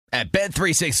At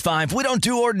Bet365, we don't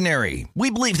do ordinary. We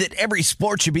believe that every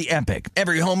sport should be epic.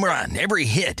 Every home run, every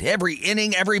hit, every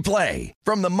inning, every play.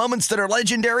 From the moments that are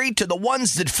legendary to the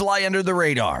ones that fly under the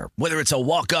radar. Whether it's a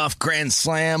walk-off grand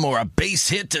slam or a base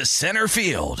hit to center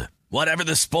field. Whatever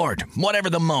the sport, whatever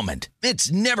the moment.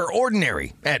 It's never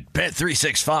ordinary at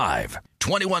Bet365.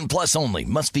 21 plus only.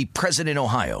 Must be present in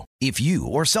Ohio. If you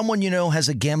or someone you know has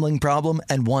a gambling problem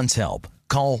and wants help,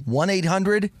 call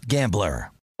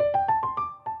 1-800-GAMBLER.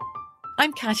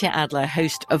 I'm Katya Adler,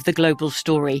 host of The Global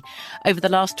Story. Over the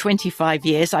last 25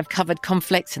 years, I've covered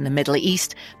conflicts in the Middle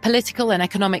East, political and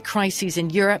economic crises in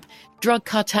Europe, drug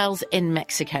cartels in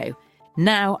Mexico.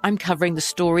 Now I'm covering the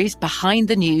stories behind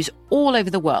the news all over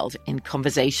the world in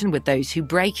conversation with those who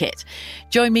break it.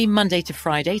 Join me Monday to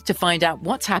Friday to find out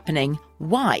what's happening,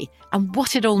 why, and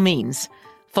what it all means.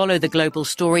 Follow The Global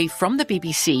Story from the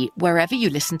BBC wherever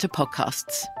you listen to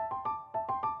podcasts.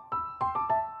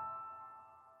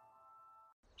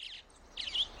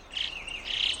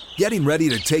 Getting ready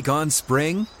to take on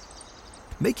spring?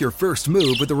 Make your first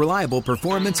move with the reliable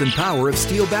performance and power of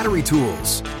Steel battery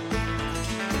tools.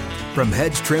 From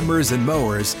hedge trimmers and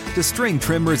mowers to string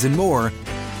trimmers and more,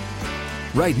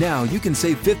 right now you can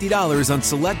save $50 on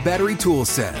select battery tool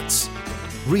sets.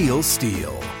 Real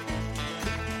Steel.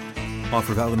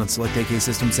 Offer valid on select AK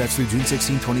system sets through June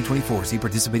 16, 2024. See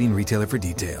participating retailer for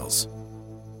details.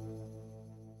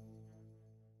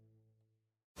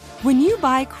 When you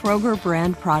buy Kroger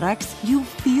brand products, you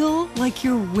feel like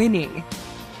you're winning.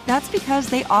 That's because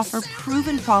they offer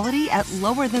proven quality at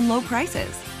lower than low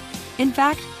prices. In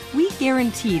fact, we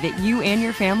guarantee that you and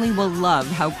your family will love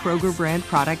how Kroger brand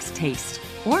products taste,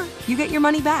 or you get your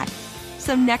money back.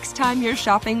 So next time you're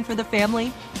shopping for the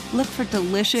family, look for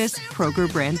delicious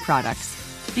Kroger brand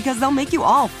products, because they'll make you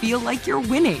all feel like you're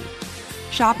winning.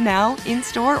 Shop now,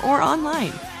 in-store, or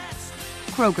online.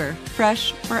 Kroger,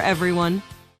 fresh for everyone.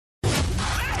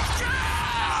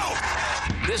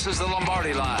 This is the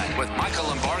Lombardi Line with Michael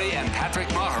Lombardi and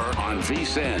Patrick Maher on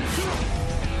VSiN.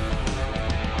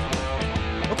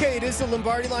 Okay, it is the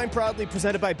Lombardi Line, proudly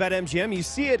presented by BetMGM. You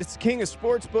see it, it's king of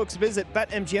sportsbooks. Visit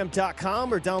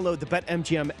BetMGM.com or download the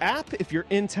BetMGM app. If you're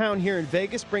in town here in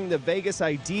Vegas, bring the Vegas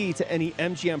ID to any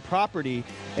MGM property,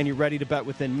 and you're ready to bet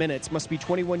within minutes. Must be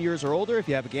 21 years or older. If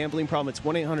you have a gambling problem, it's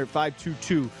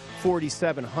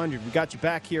 1-800-522-4700. We got you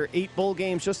back here. 8 bowl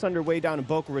games just underway down in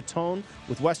Boca Raton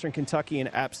with Western Kentucky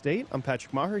and App State. I'm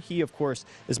Patrick Maher. He, of course,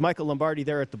 is Michael Lombardi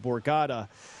there at the Borgata.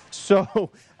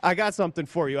 So I got something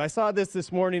for you. I saw this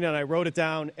morning, and I wrote it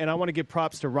down, and I want to give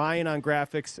props to Ryan on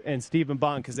graphics and Stephen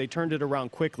Bond because they turned it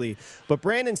around quickly. But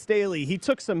Brandon Staley, he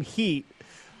took some heat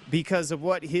because of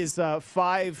what his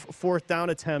 5 fourth down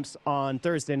attempts on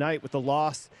Thursday night with the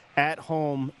loss at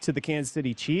home to the Kansas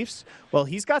City Chiefs. Well,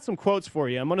 he's got some quotes for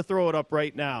you. I'm going to throw it up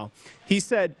right now. He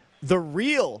said, "The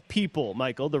real people,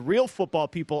 Michael, the real football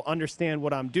people understand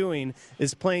what I'm doing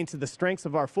is playing to the strengths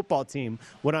of our football team.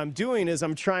 What I'm doing is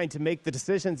I'm trying to make the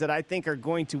decisions that I think are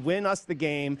going to win us the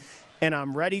game, and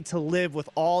I'm ready to live with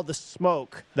all the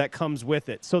smoke that comes with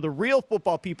it." So the real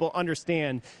football people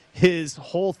understand his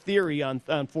whole theory on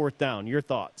fourth down. Your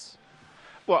thoughts?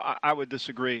 Well, I would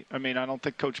disagree. I mean, I don't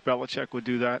think Coach Belichick would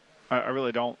do that. I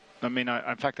really don't. I mean,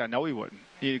 in fact, I know he wouldn't.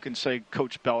 You can say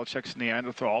Coach Belichick's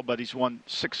Neanderthal, but he's won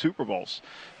 6 Super Bowls.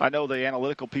 I know the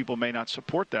analytical people may not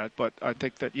support that, but I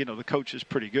think that, the coach is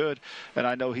pretty good. And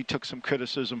I know he took some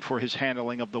criticism for his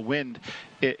handling of the wind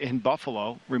in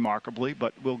Buffalo, remarkably,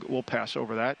 but we'll pass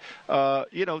over that.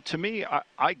 To me,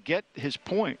 I get his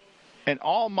point. And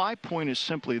all my point is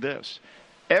simply this.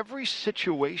 Every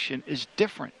situation is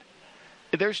different.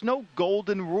 There's no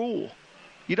golden rule.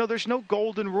 There's no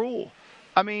golden rule.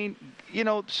 I mean,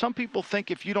 some people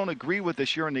think if you don't agree with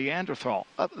this, you're a Neanderthal.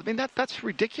 I mean, that's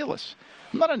ridiculous.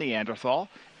 I'm not a Neanderthal.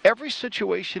 Every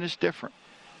situation is different.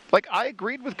 Like, I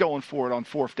agreed with going for it on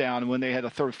fourth down when they had a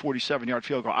third 47-yard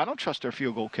field goal. I don't trust their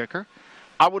field goal kicker.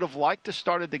 I would have liked to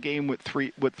started the game with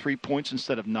 3 points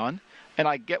instead of none. And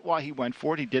I get why he went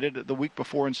for it. He did it the week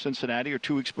before in Cincinnati or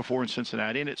 2 weeks before in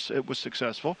Cincinnati, and it was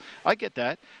successful. I get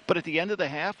that. But at the end of the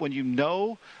half, when you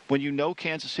know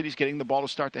Kansas City's getting the ball to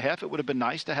start the half, it would have been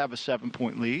nice to have a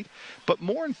 7-point lead. But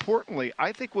more importantly,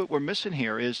 I think what we're missing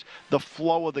here is the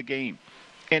flow of the game.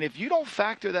 And if you don't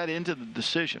factor that into the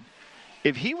decision,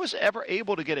 if he was ever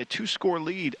able to get a 2-score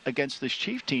lead against this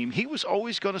Chief team, he was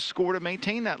always going to score to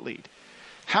maintain that lead.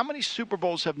 How many Super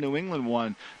Bowls have New England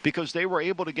won because they were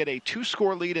able to get a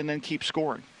 2-score lead and then keep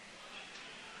scoring?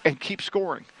 And keep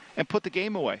scoring. and put the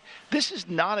game away. This is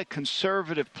not a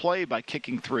conservative play by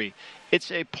kicking 3.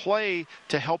 It's a play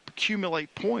to help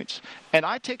accumulate points. And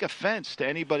I take offense to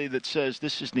anybody that says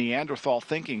this is Neanderthal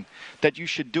thinking, that you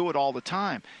should do it all the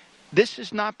time. This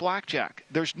is not blackjack.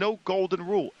 There's no golden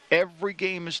rule. Every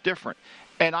game is different.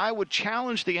 And I would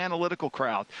challenge the analytical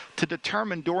crowd to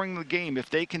determine during the game if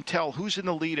they can tell who's in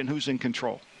the lead and who's in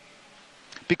control.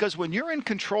 Because when you're in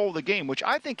control of the game, which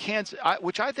I think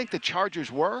the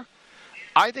Chargers were,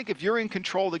 I think if you're in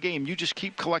control of the game, you just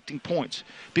keep collecting points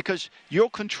because you'll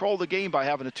control the game by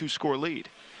having a 2-score lead.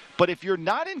 But if you're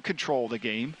not in control of the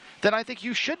game, then I think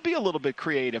you should be a little bit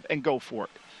creative and go for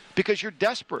it because you're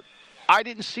desperate. I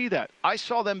didn't see that. I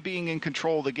saw them being in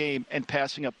control of the game and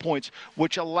passing up points,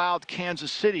 which allowed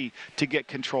Kansas City to get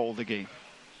control of the game.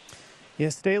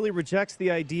 Yes, Staley rejects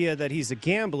the idea that he's a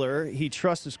gambler. He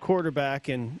trusts his quarterback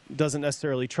and doesn't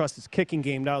necessarily trust his kicking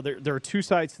game. Now, there are two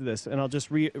sides to this, and I'll just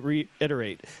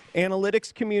reiterate.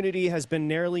 Analytics community has been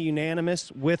nearly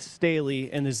unanimous with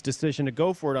Staley in his decision to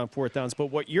go for it on 4th downs. But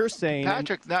what you're saying,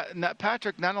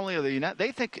 Patrick, not only are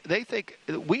they think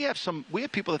we have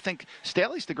people that think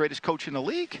Staley's the greatest coach in the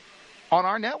league on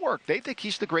our network. They think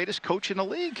he's the greatest coach in the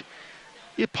league.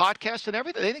 You podcast and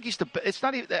everything. They think he's it's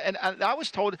not even, and I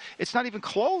was told it's not even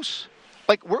close.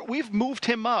 Like we've moved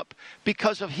him up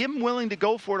because of him willing to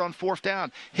go for it on 4th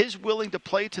down. His willing to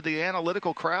play to the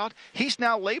analytical crowd. He's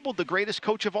now labeled the greatest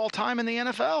coach of all time in the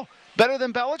NFL. Better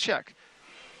than Belichick.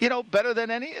 Better than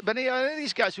any of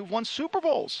these guys who won Super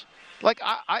Bowls. Like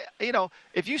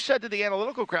if you said to the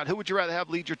analytical crowd, who would you rather have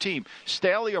lead your team,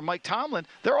 Staley or Mike Tomlin?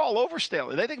 They're all over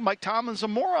Staley. They think Mike Tomlin's a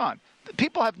moron.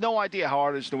 People have no idea how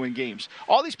hard it is to win games.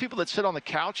 All these people that sit on the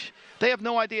couch, they have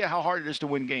no idea how hard it is to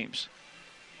win games.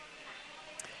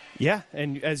 Yeah,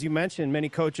 and as you mentioned, many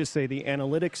coaches say the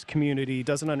analytics community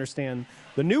doesn't understand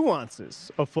the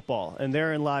nuances of football, and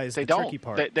therein lies the tricky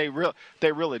part. They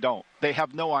really don't. They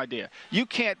have no idea. You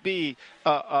can't be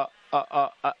a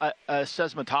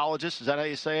seismologist, is that how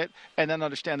you say it? And then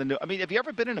understand the new. I mean, have you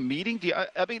ever been in a meeting?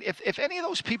 If any of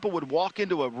those people would walk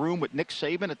into a room with Nick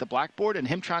Saban at the blackboard and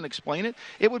him trying to explain it,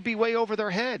 it would be way over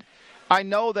their head. I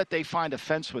know that they find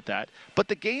offense with that, but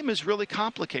the game is really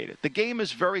complicated. The game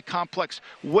is very complex,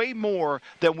 way more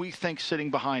than we think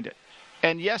sitting behind it.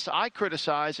 And yes, I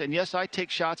criticize, and yes, I take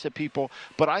shots at people,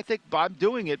 but I think I'm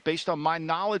doing it based on my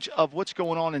knowledge of what's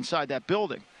going on inside that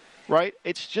building. Right?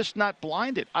 It's just not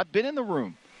blinded. I've been in the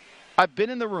room,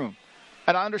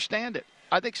 and I understand it.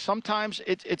 I think sometimes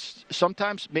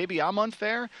sometimes maybe I'm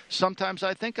unfair. Sometimes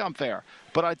I think I'm fair.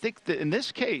 But I think that in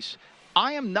this case,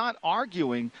 I am not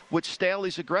arguing with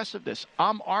Staley's aggressiveness.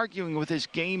 I'm arguing with his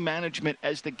game management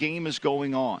as the game is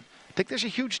going on. I think there's a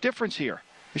huge difference here.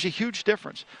 There's a huge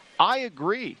difference. I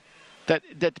agree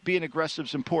that being aggressive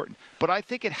is important. But I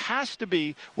think it has to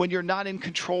be when you're not in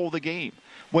control of the game.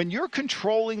 When you're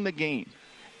controlling the game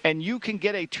and you can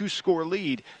get a 2-score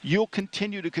lead, you'll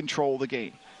continue to control the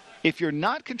game. If you're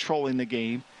not controlling the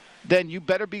game, then you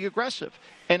better be aggressive.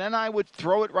 And then I would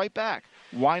throw it right back.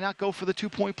 Why not go for the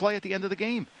 2-point play at the end of the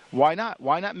game? Why not?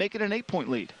 Why not make it an 8-point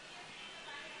lead?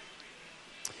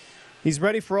 He's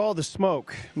ready for all the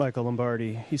smoke, Michael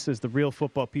Lombardi. He says the real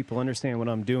football people understand what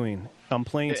I'm doing. I'm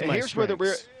playing to my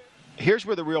strengths. Here's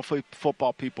where the real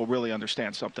football people really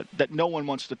understand something that no one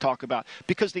wants to talk about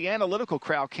because the analytical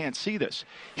crowd can't see this.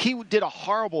 He did a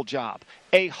horrible job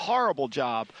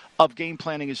of game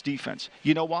planning his defense.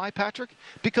 You know why, Patrick?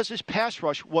 Because his pass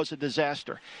rush was a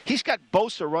disaster. He's got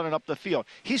Bosa running up the field.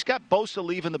 He's got Bosa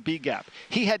leaving the B gap.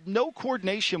 He had no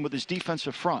coordination with his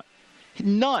defensive front.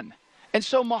 None. And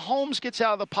so Mahomes gets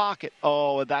out of the pocket.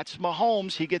 Oh, that's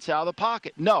Mahomes. He gets out of the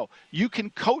pocket. No, you can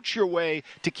coach your way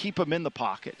to keep him in the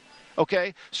pocket.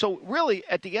 Okay? So really,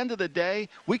 at the end of the day,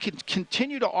 we can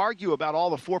continue to argue about all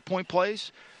the 4-point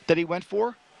plays that he went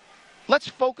for. Let's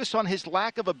focus on his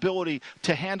lack of ability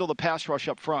to handle the pass rush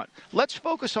up front. Let's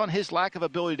focus on his lack of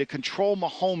ability to control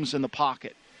Mahomes in the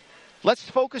pocket. Let's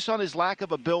focus on his lack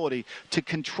of ability to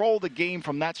control the game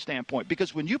from that standpoint.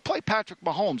 Because when you play Patrick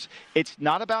Mahomes, it's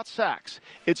not about sacks.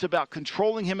 It's about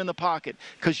controlling him in the pocket.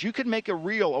 Because you can make a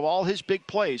reel of all his big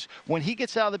plays. When he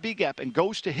gets out of the B gap and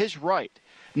goes to his right,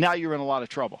 now you're in a lot of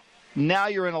trouble. Now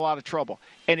you're in a lot of trouble.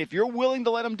 And if you're willing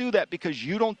to let him do that because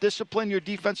you don't discipline your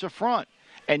defensive front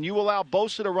and you allow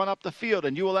Bosa to run up the field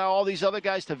and you allow all these other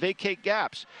guys to vacate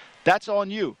gaps, that's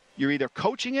on you. You're either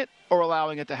coaching it or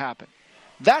allowing it to happen.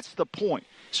 That's the point.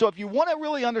 So if you want to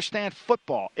really understand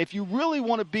football, if you really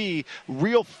want to be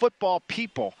real football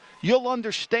people, you'll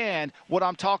understand what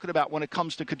I'm talking about when it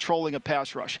comes to controlling a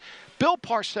pass rush. Bill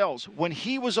Parcells, when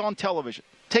he was on television,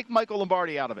 take Michael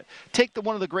Lombardi out of it. Take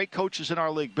one of the great coaches in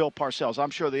our league, Bill Parcells. I'm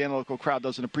sure the analytical crowd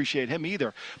doesn't appreciate him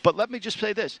either. But let me just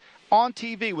say this. On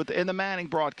TV in the Manning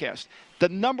broadcast, the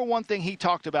number one thing he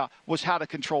talked about was how to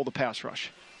control the pass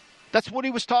rush. That's what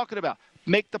he was talking about.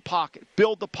 Make the pocket,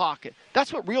 build the pocket.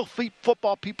 That's what real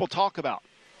football people talk about,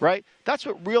 right? That's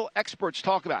what real experts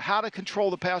talk about, how to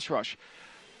control the pass rush.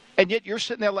 And yet you're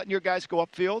sitting there letting your guys go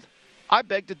upfield? I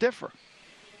beg to differ.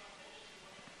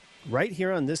 Right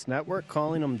here on this network,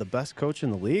 calling him the best coach in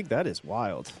the league? That is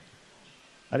wild.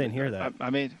 I didn't hear that.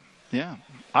 I mean, yeah,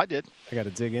 I did. I got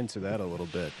to dig into that a little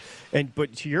bit.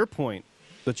 But to your point,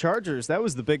 the Chargers, that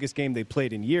was the biggest game they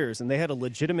played in years, and they had a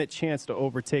legitimate chance to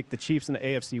overtake the Chiefs in the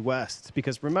AFC West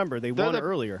because, remember, they won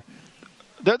earlier.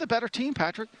 They're the better team,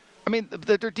 Patrick. I mean,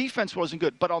 their defense wasn't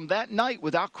good. But on that night,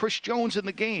 without Chris Jones in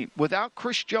the game,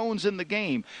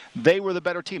 they were the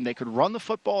better team. They could run the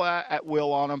football at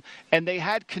will on them, and they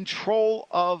had control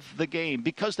of the game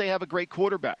because they have a great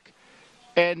quarterback.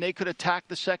 And they could attack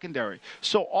the secondary.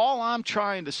 So all I'm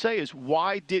trying to say is,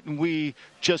 why didn't we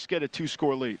just get a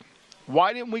 2-score lead?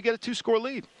 Why didn't we get a 2-score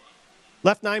lead?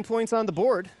 Left 9 points on the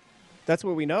board. That's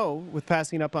what we know with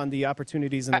passing up on the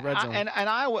opportunities in the red zone. And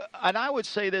I would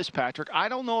say this, Patrick. I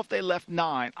don't know if they left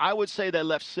 9. I would say they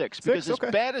left 6 because as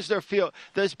bad as their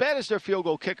field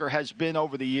goal kicker has been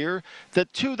over the year, the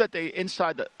 2 that they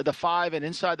inside the 5 and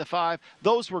inside the 5,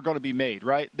 those were going to be made,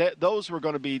 right? Those were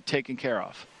going to be taken care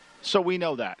of. So we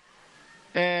know that.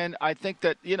 And I think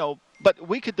that, but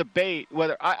we could debate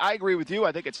whether I agree with you.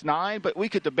 I think it's 9, but we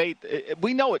could debate.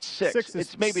 We know it's 6.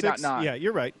 It's maybe 6, not 9. Yeah,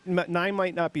 you're right. 9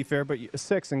 might not be fair, but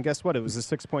 6. And guess what? It was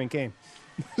a 6-point game.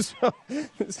 so it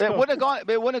wouldn't have gone.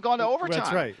 It wouldn't have gone to overtime.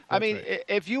 That's right. I mean,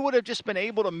 if you would have just been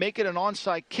able to make it an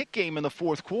onside kick game in the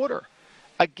fourth quarter.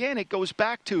 Again, it goes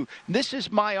back to, this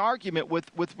is my argument with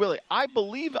really. I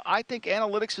think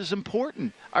analytics is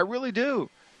important. I really do.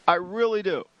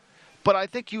 But I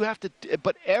think you have to –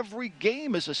 but every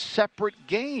game is a separate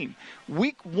game.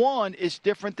 Week 1 is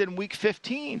different than Week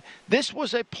 15. This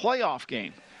was a playoff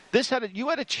game. You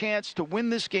had a chance to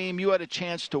win this game. You had a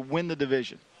chance to win the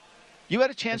division. You had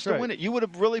a chance to win it. You would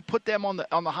have really put them on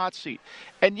the hot seat.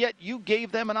 And yet you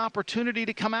gave them an opportunity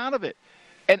to come out of it.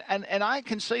 And I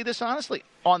can say this honestly.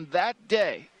 On that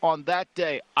day,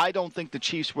 I don't think the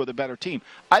Chiefs were the better team.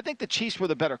 I think the Chiefs were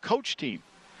the better coach team.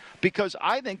 Because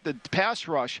I think the pass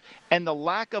rush and the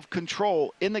lack of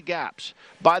control in the gaps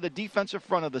by the defensive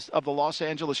front of the Los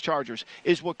Angeles Chargers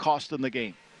is what cost them the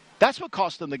game. That's what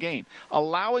cost them the game.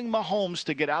 Allowing Mahomes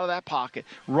to get out of that pocket,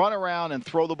 run around and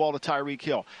throw the ball to Tyreek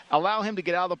Hill. Allow him to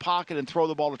get out of the pocket and throw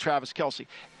the ball to Travis Kelce.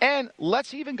 And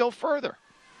let's even go further.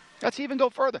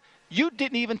 You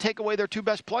didn't even take away their 2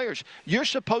 best players. You're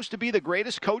supposed to be the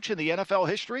greatest coach in the NFL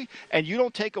history, and you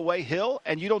don't take away Hill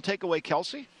and you don't take away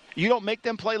Kelce? You don't make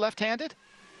them play left-handed?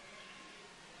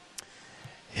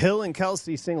 Hill and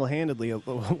Kelce single-handedly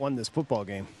won this football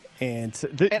game. And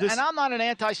I'm not an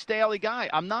anti-Staley guy.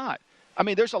 I'm not. I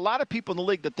mean, there's a lot of people in the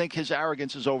league that think his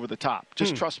arrogance is over the top.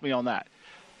 Just trust me on that.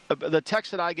 The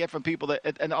text that I get from people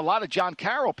and a lot of John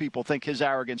Carroll people think his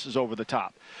arrogance is over the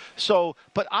top. So,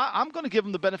 but I'm going to give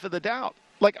him the benefit of the doubt.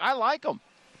 Like, I like him,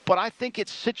 but I think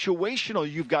it's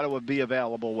situational you've got to be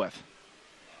available with.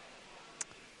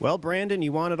 Well, Brandon,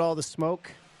 you wanted all the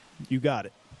smoke. You got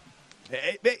it.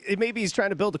 Maybe he's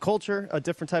trying to build a culture, a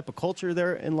different type of culture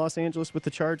there in Los Angeles with the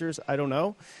Chargers. I don't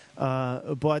know.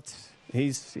 But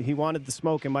he wanted the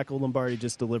smoke, and Michael Lombardi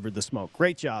just delivered the smoke.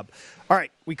 Great job. All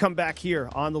right, we come back here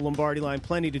on the Lombardi line.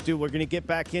 Plenty to do. We're going to get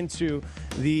back into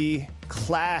the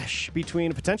clash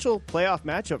between a potential playoff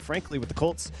matchup, frankly, with the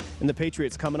Colts and the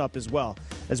Patriots coming up as well.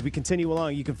 As we continue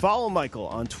along, you can follow Michael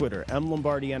on Twitter,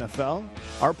 @LombardiNFL.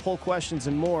 Our poll questions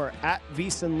and more at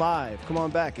VSiN Live. Come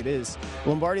on back. It is the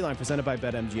Lombardi line presented by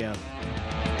BetMGM.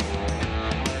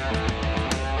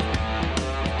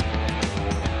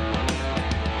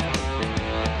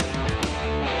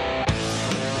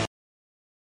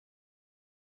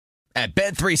 At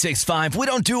Bet365, we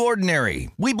don't do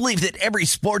ordinary. We believe that every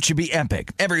sport should be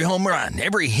epic. Every home run,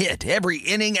 every hit, every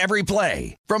inning, every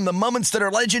play. From the moments that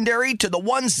are legendary to the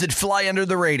ones that fly under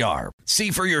the radar. See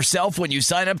for yourself when you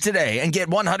sign up today and get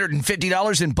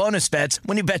 $150 in bonus bets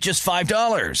when you bet just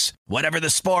 $5. Whatever the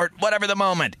sport, whatever the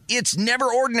moment, it's never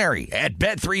ordinary at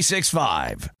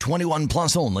Bet365. 21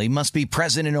 plus only. Must be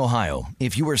present in Ohio.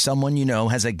 If you or someone you know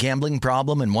has a gambling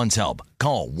problem and wants help,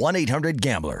 call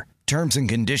 1-800-GAMBLER. Terms and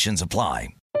conditions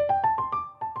apply.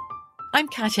 I'm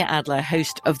Katya Adler,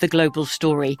 host of The Global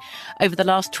Story. Over the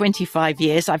last 25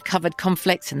 years, I've covered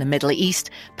conflicts in the Middle East,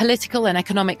 political and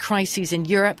economic crises in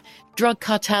Europe, drug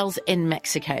cartels in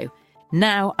Mexico.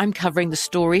 Now I'm covering the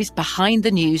stories behind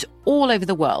the news all over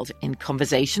the world in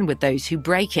conversation with those who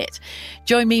break it.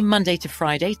 Join me Monday to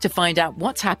Friday to find out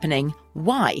what's happening,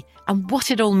 why, and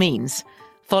what it all means.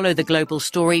 Follow The Global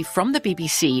Story from the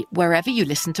BBC wherever you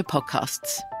listen to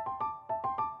podcasts.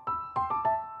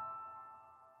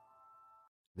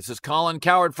 This is Colin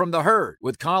Cowherd from The Herd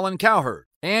with Colin Cowherd.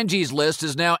 Angie's List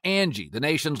is now Angie, the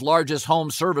nation's largest home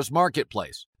service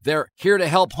marketplace. They're here to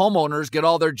help homeowners get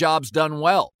all their jobs done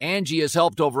well. Angie has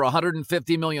helped over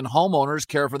 150 million homeowners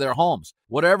care for their homes.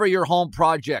 Whatever your home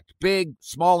project, big,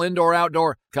 small, indoor,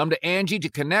 outdoor, come to Angie to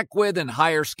connect with and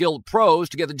hire skilled pros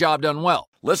to get the job done well.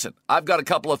 Listen, I've got a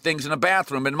couple of things in a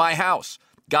bathroom in my house.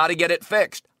 Got to get it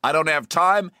fixed. I don't have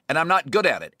time, and I'm not good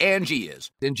at it. Angie is.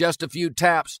 In just a few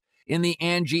taps in the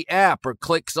Angie app or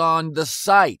clicks on the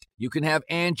site, you can have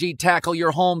Angie tackle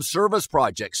your home service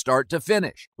project start to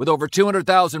finish. With over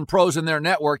 200,000 pros in their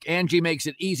network, Angie makes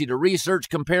it easy to research,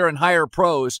 compare, and hire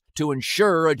pros to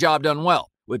ensure a job done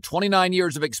well. With 29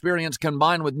 years of experience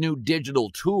combined with new digital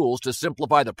tools to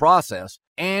simplify the process,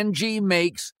 Angie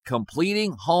makes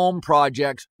completing home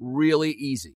projects really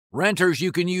easy. Renters,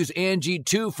 you can use Angie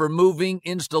too for moving,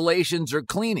 installations, or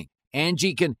cleaning.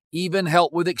 Angie can even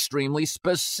help with extremely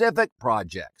specific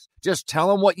projects. Just tell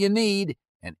them what you need,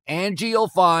 and Angie will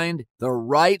find the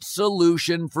right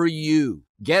solution for you.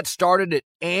 Get started at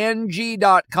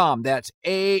Angie.com. That's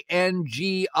ANGI.com,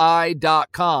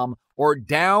 or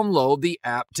download the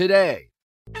app today.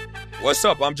 What's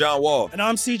up? I'm John Wall. And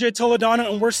I'm CJ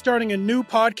Toledano, and we're starting a new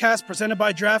podcast presented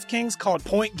by DraftKings called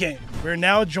Point Game. We're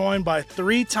now joined by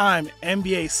three-time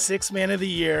NBA Sixth Man of the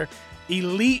Year,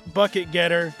 elite bucket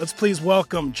getter. Let's please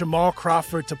welcome Jamal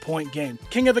Crawford to Point Game.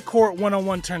 King of the Court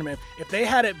one-on-one tournament. If they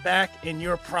had it back in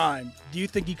your prime, do you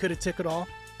think you could have took it all?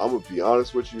 I'm going to be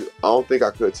honest with you. I don't think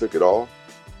I could have took it all,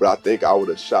 but I think I would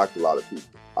have shocked a lot of people.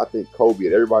 I think Kobe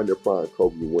and everybody in their prime,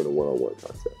 Kobe would win a one-on-one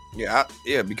contest. Yeah,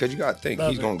 because you got to think,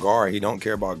 he's going to guard. He don't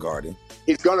care about guarding.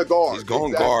 He's going to guard. He's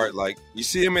going to guard. Like, you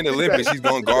see him in the Olympics, he's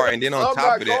going to guard. And then on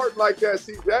top of that. Like that,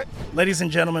 see that? Ladies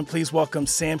and gentlemen, please welcome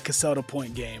Sam Cassell to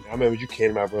Point Game. I remember you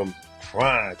came to my room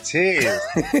crying, tears,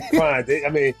 crying. I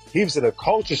mean, he was in a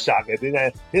culture shock. And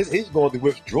then he's going through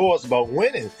withdrawals about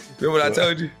winning. Remember what I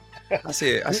told you? I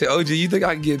said, OG, you think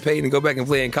I can get paid and go back and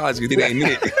play in college? Because it ain't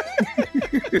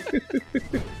it.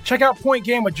 Check out Point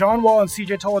Game with John Wall and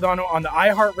CJ Toledano on the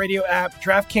iHeartRadio app,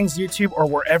 DraftKings YouTube, or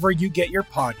wherever you get your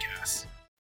podcasts.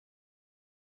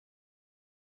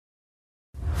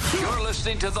 You're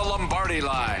listening to The Lombardi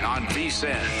Line on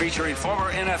VSiN, featuring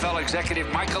former NFL executive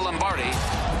Michael Lombardi.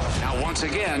 Now, once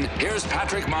again, here's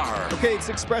Patrick Maher. Okay, it's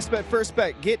ExpressBet First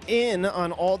Bet. Get in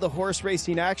on all the horse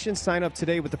racing action. Sign up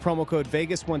today with the promo code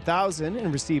Vegas1000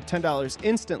 and receive $10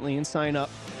 instantly and sign up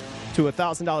to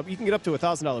 $1,000. You can get up to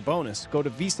 $1,000 bonus. Go to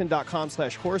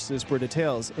vsin.com/horses for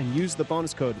details and use the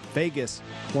bonus code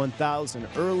Vegas1000.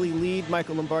 Early lead,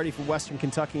 Michael Lombardi for Western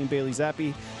Kentucky and Bailey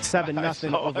Zappi,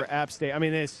 7-0 over App State. I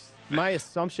mean, my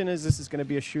assumption is this is going to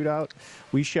be a shootout.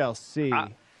 We shall see.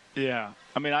 Yeah.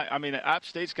 I mean, App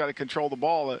State's got to control the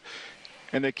ball.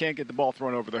 And they can't get the ball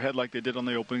thrown over their head like they did on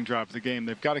the opening drive of the game.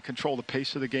 They've got to control the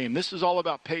pace of the game. This is all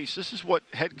about pace. This is what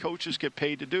head coaches get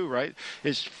paid to do, right?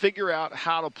 Is figure out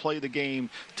how to play the game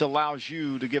that allows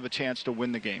you to give a chance to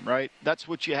win the game, right? That's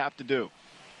what you have to do.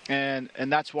 And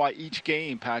that's why each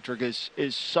game, Patrick,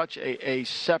 is such a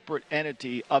separate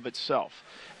entity of itself.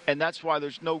 And that's why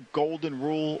there's no golden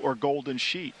rule or golden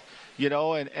sheet. You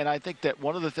know, and I think that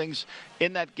one of the things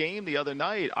in that game the other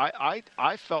night,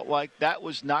 I felt like that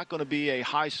was not going to be a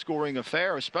high-scoring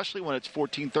affair, especially when it's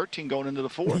 14-13 going into the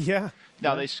fourth. Yeah.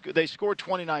 Now, they scored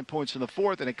 29 points in the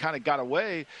fourth, and it kind of got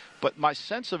away. But my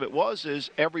sense of it is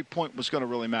every point was going to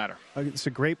really matter. It's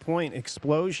a great point.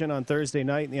 Explosion on Thursday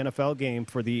night in the NFL game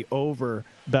for the over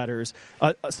bettors.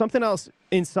 Something else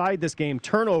inside this game,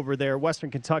 turnover there. Western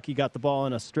Kentucky got the ball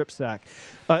in a strip sack.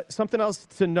 Something else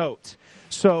to note.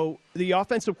 So the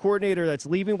offensive coordinator that's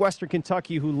leaving Western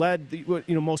Kentucky, who led the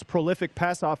most prolific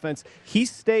pass offense, he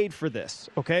stayed for this,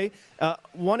 okay?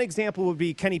 One example would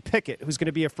be Kenny Pickett, who's going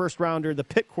to be a first-rounder, the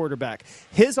Pitt quarterback.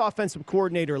 His offensive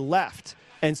coordinator left,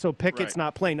 and so Pickett's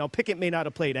not playing. Now, Pickett may not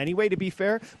have played anyway, to be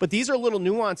fair, but these are little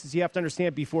nuances you have to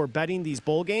understand before betting these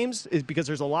bowl games, is because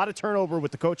there's a lot of turnover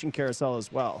with the coaching carousel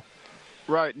as well.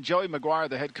 Right, and Joey McGuire,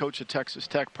 the head coach of Texas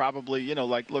Tech, probably,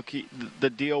 look, the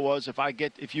deal was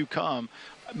if you come,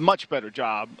 much better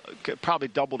job, probably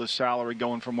doubled his salary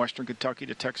going from Western Kentucky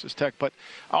to Texas Tech. But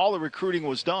all the recruiting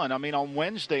was done. I mean, on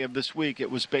Wednesday of this week,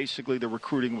 it was basically the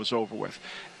recruiting was over with.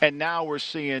 And now we're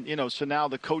seeing, so now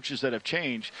the coaches that have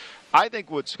changed. I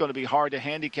think what's going to be hard to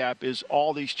handicap is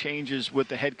all these changes with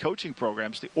the head coaching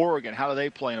programs. The Oregon, how do they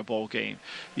play in a bowl game?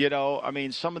 I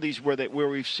mean, some of these where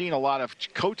we've seen a lot of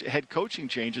head coaching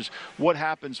changes, what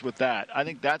happens with that? I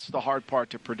think that's the hard part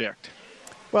to predict.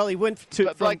 Well, he went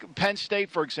to like Penn State,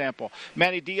 for example.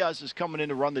 Manny Diaz is coming in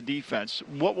to run the defense.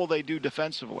 What will they do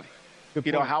defensively?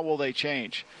 How will they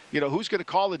change? Who's going to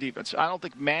call the defense? I don't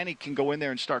think Manny can go in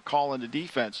there and start calling the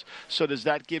defense. So does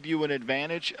that give you an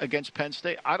advantage against Penn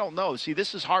State? I don't know. See,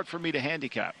 this is hard for me to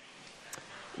handicap.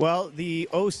 Well, the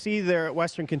OC there at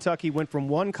Western Kentucky went from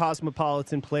one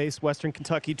cosmopolitan place, Western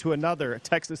Kentucky, to another,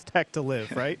 Texas Tech to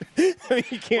live, right? I mean,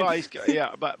 he can't.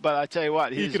 Well, but I tell you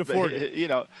what, he can afford it.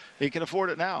 He can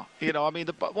afford it now. I mean,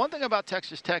 the one thing about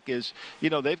Texas Tech is,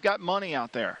 they've got money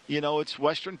out there. It's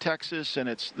Western Texas, and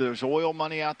there's oil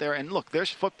money out there. And look,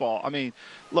 there's football. I mean,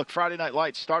 look, Friday Night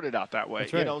Lights started out that way.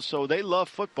 That's right. So they love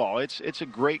football. It's a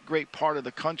great part of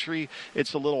the country.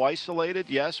 It's a little isolated,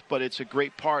 yes, but it's a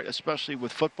great part, especially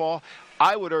with football.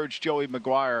 I would urge Joey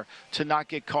McGuire to not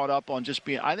get caught up on just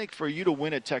being – I think for you to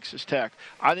win at Texas Tech,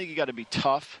 I think you got to be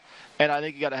tough, and I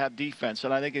think you got to have defense.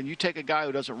 And I think you take a guy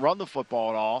who doesn't run the football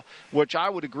at all, which I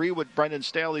would agree with Brendan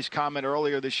Staley's comment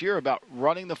earlier this year about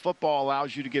running the football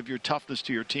allows you to give your toughness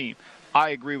to your team.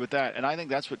 I agree with that, and I think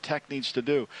that's what Tech needs to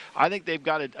do. I think they've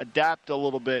got to adapt a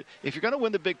little bit. If you're going to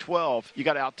win the Big 12, you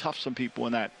got to out-tough some people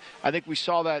in that. I think we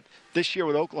saw that this year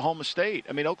with Oklahoma State.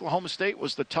 I mean, Oklahoma State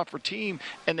was the tougher team,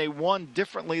 and they won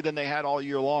differently than they had all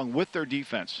year long with their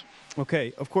defense.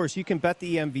 Okay, of course, you can bet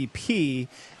the MVP,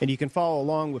 and you can follow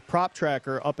along with Prop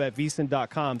Tracker up at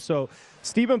vsin.com. So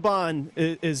Stephen Bond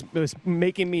is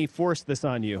making me force this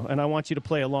on you, and I want you to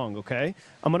play along, okay?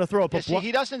 I'm going to throw up a...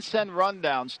 he doesn't send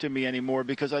rundowns to me anymore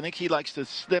because I think he likes to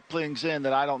slip things in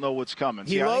that I don't know what's coming.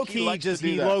 He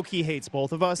low-key hates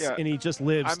both of us, and he just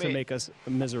lives to make us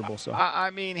miserable. So I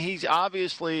mean, he's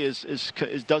obviously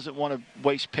doesn't want to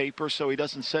waste paper, so he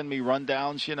doesn't send me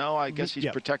rundowns, I guess he's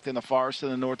protecting the forest in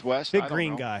the Northwest. Big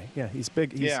green guy. Yeah, he's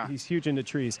big. He's huge into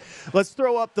trees. Let's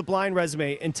throw up the blind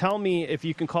resume and tell me if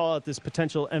you can call out this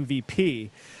potential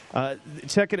MVP.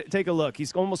 Take a look.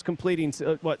 He's almost completing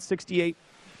 68%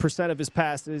 of his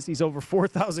passes. He's over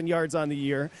 4,000 yards on the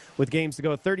year with games to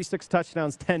go. 36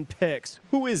 touchdowns, 10 picks.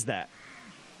 Who is that?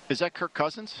 Is that Kirk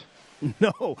Cousins?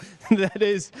 No, that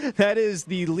is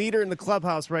the leader in the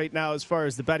clubhouse right now as far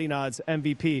as the betting odds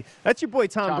MVP. That's your boy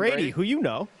Tom Brady, who you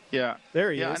know. Yeah,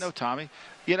 there he is. Yeah, I know Tommy.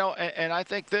 And I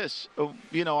think this.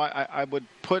 I would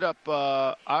put up.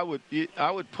 I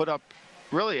would put up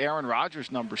really Aaron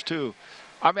Rodgers numbers too.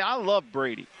 I mean, I love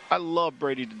Brady. I love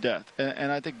Brady to death,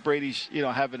 and I think Brady's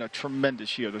having a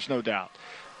tremendous year. There's no doubt.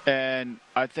 And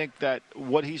I think that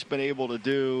what he's been able to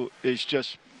do is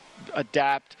just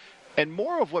adapt. And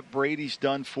more of what Brady's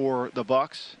done for the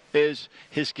Bucs is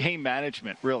his game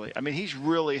management, really. I mean, he's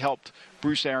really helped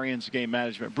Bruce Arians' game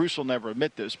management. Bruce will never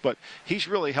admit this, but he's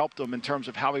really helped him in terms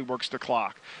of how he works the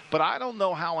clock. But I don't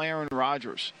know how Aaron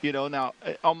Rodgers, now,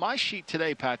 on my sheet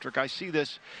today, Patrick, I see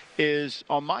this is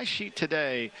on my sheet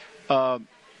today, I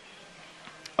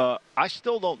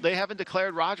still don't, they haven't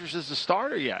declared Rodgers as the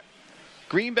starter yet.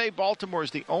 Green Bay, Baltimore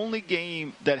is the only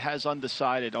game that has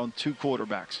undecided on two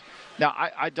quarterbacks. Now,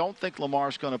 I don't think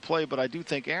Lamar's going to play, but I do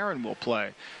think Aaron will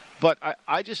play. But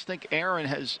I just think Aaron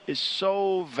is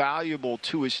so valuable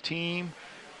to his team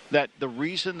that the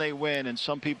reason they win, and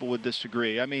some people would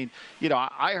disagree. I mean,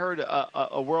 I heard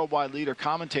a worldwide leader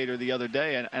commentator the other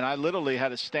day, and I literally had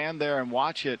to stand there and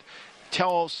watch it,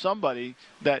 tell somebody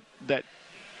that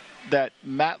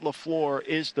Matt LaFleur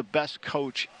is the best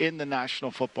coach in the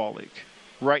National Football League.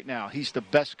 Right now, he's the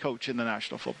best coach in the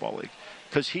National Football League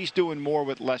because he's doing more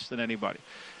with less than anybody.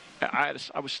 I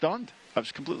was stunned. I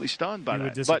was completely stunned by that. You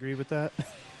would disagree with that?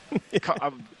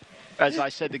 As I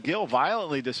said to Gil,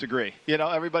 violently disagree.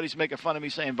 Everybody's making fun of me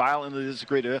saying violently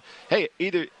disagree. Hey,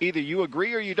 either you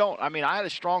agree or you don't. I mean, I had a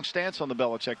strong stance on the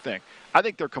Belichick thing. I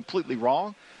think they're completely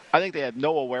wrong. I think they have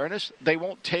no awareness. They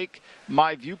won't take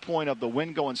my viewpoint of the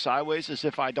wind going sideways as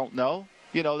if I don't know.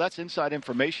 That's inside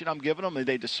information I'm giving them, and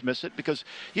they dismiss it because,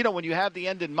 when you have the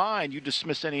end in mind, you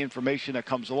dismiss any information that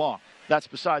comes along. That's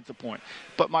besides the point.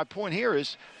 But my point here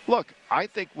is, look, I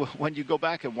think when you go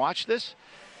back and watch this,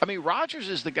 I mean, Rodgers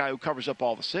is the guy who covers up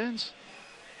all the sins.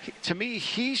 To me,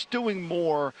 he's doing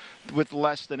more with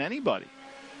less than anybody.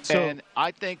 And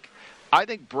I think I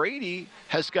think Brady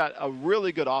has got a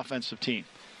really good offensive team.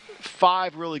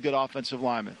 5 really good offensive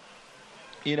linemen.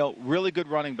 Really good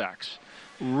running backs.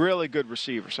 Really good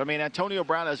receivers. I mean, Antonio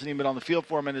Brown hasn't even been on the field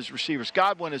for him and his receivers.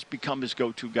 Godwin has become his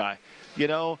go-to guy,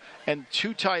 and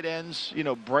 2 tight ends.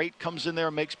 Brait comes in there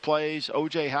and makes plays.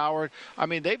 O.J. Howard. I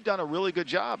mean, they've done a really good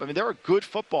job. I mean, they're a good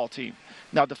football team.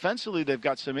 Now, defensively, they've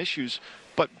got some issues.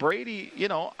 But Brady,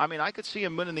 I could see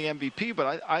him winning the MVP,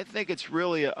 but I think it's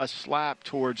really a slap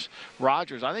towards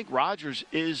Rodgers. I think Rodgers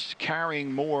is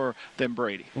carrying more than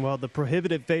Brady. Well, the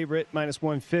prohibitive favorite, minus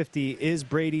 150, is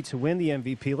Brady to win the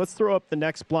MVP. Let's throw up the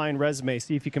next blind resume,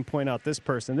 see if you can point out this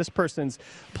person. This person's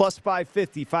plus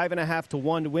 550, 5.5 to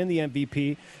 1 to win the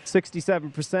MVP,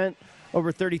 67%.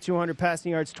 Over 3,200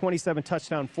 passing yards, 27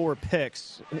 touchdown, 4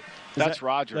 picks. That's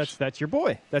Rodgers. That's your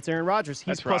boy. That's Aaron Rodgers.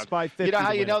 He's plus 550. You know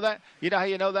how you know that? You know how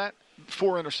you know that?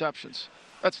 4 interceptions.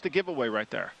 That's the giveaway right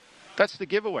there. That's the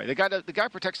giveaway. The guy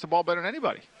protects the ball better than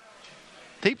anybody.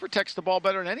 He protects the ball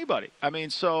better than anybody. I mean,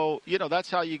 so, that's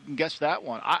how you can guess that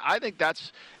one. I think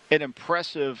that's an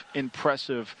impressive.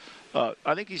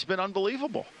 I think he's been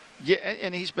unbelievable. Yeah,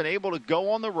 and he's been able to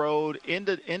go on the road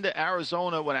into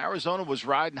Arizona when Arizona was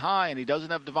riding high, and he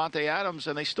doesn't have Davante Adams,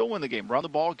 and they still win the game. Run the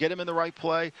ball, get him in the right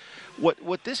play.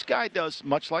 What this guy does,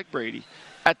 much like Brady,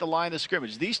 at the line of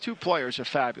scrimmage, these 2 players are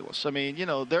fabulous. I mean,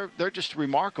 they're just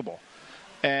remarkable.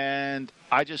 And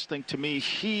I just think, to me,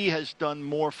 he has done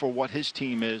more for what his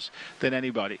team is than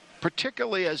anybody,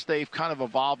 particularly as they've kind of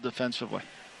evolved defensively.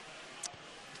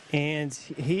 And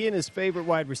he and his favorite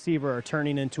wide receiver are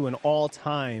turning into an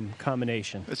all-time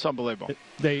combination. It's unbelievable.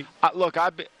 Look,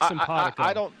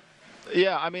 I don't.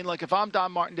 Yeah, I mean, like if I'm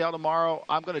Don Martindale tomorrow,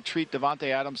 I'm going to treat Davante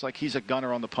Adams like he's a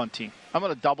gunner on the punt team. I'm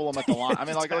going to double him at the line. I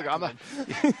mean, look, I'm not.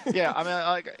 Yeah, I mean,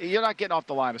 like you're not getting off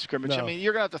the line of scrimmage. No. I mean,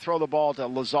 you're going to have to throw the ball to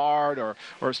Lazard or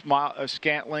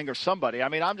Scantling or somebody. I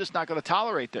mean, I'm just not going to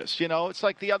tolerate this. It's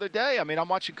like the other day. I mean, I'm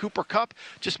watching Cooper Kupp.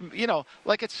 Just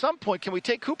like at some point, can we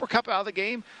take Cooper Kupp out of the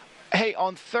game? Hey,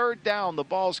 on 3rd down, the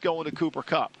ball's going to Cooper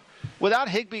Kupp. Without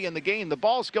Higbee in the game, the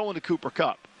ball's going to Cooper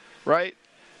Kupp, right?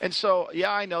 And so,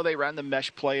 yeah, I know they ran the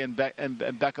mesh play and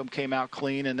Beckham came out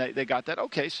clean and they got that.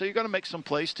 Okay, so you're going to make some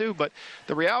plays too. But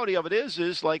the reality of it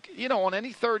is like, on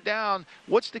any 3rd down,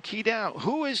 what's the key down?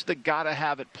 Who is the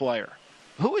gotta-have-it player?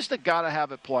 Who is the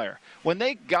gotta-have-it player? When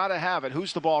they gotta have it,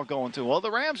 who's the ball going to? Well,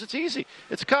 the Rams, it's easy.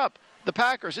 It's Kupp. The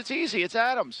Packers, it's easy. It's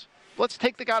Adams. Let's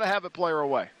take the gotta-have-it player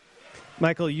away.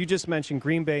 Michael, you just mentioned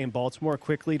Green Bay and Baltimore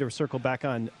quickly to circle back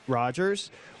on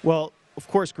Rodgers. Well, of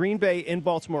course, Green Bay in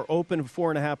Baltimore opened a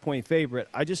 4.5-point favorite.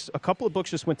 A couple of books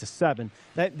just went to 7.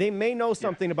 That they may know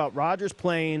something about Rodgers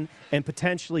playing and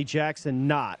potentially Jackson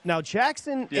not. Now,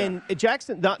 Jackson,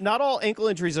 not all ankle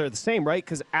injuries are the same, right?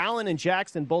 Because Allen and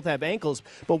Jackson both have ankles,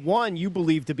 but one you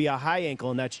believe to be a high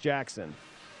ankle, and that's Jackson.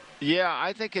 Yeah,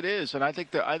 I think it is, and I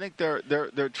think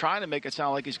they're trying to make it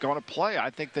sound like he's going to play. I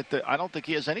don't think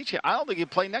he has any chance. I don't think he'll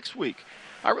play next week.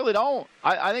 I really don't.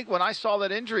 I think when I saw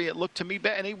that injury, it looked to me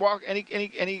bad, and he walked and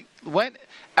he went.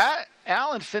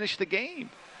 Allen finished the game.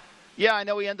 Yeah, I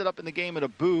know he ended up in the game at a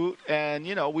boot, and,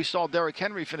 we saw Derrick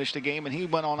Henry finish the game, and he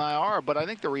went on IR. But I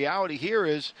think the reality here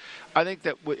is I think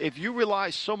that if you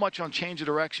rely so much on change of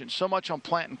direction, so much on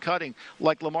plant and cutting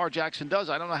like Lamar Jackson does,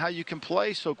 I don't know how you can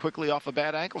play so quickly off a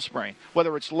bad ankle sprain,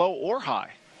 whether it's low or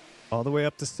high. All the way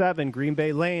up to 7, Green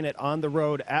Bay laying it on the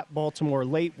road at Baltimore.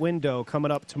 Late window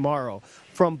coming up tomorrow.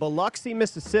 From Biloxi,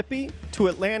 Mississippi to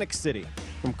Atlantic City.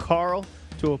 From Carl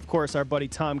to, of course, our buddy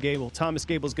Tom Gable. Thomas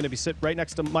Gable's going to be sitting right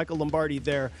next to Michael Lombardi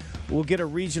there. We'll get a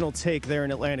regional take there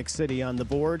in Atlantic City on the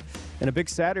board. And a big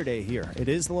Saturday here. It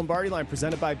is the Lombardi Line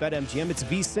presented by BetMGM. It's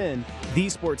VSiN, the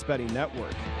Sports Betting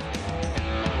Network.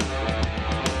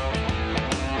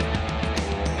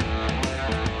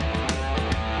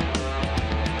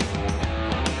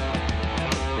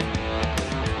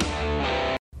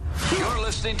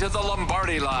 Listening to the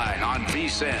Lombardi Line on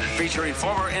VSiN, featuring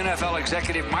former NFL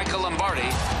executive Michael Lombardi.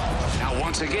 Now,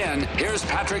 once again, here's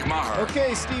Patrick Maher.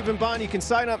 Okay, Stephen Bond, you can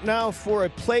sign up now for a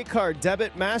Play Card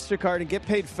debit MasterCard and get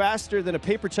paid faster than a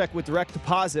paper check with direct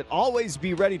deposit. Always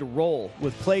be ready to roll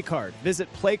with Play Card.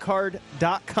 Visit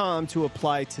playcard.com to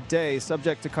apply today.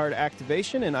 Subject to card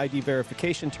activation and ID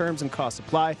verification. Terms and costs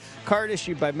apply. Card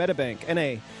issued by MetaBank,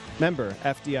 N.A., member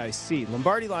FDIC.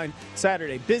 Lombardi Line,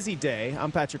 Saturday, busy day.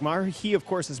 I'm Patrick Maher. He, of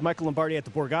course, is Michael Lombardi at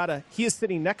the Borgata. He is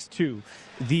sitting next to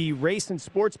the race and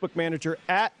sportsbook manager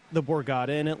at the Borgata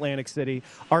in Atlantic City,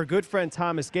 our good friend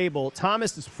Thomas Gable.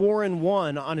 Thomas is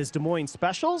 4-1 on his Des Moines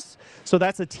specials, so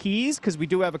that's a tease because we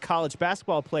do have a college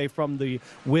basketball play from the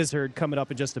Wizard coming up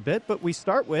in just a bit. But we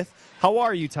start with, how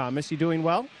are you, Thomas? You doing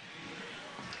well?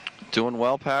 Doing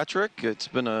well, Patrick. It's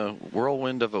been a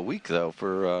whirlwind of a week, though,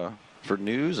 for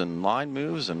news and line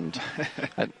moves, and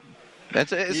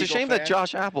it's a shame that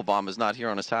Josh Applebaum is not here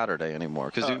on a Saturday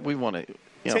anymore because we want to.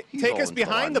 Take us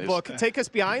behind the book. Take us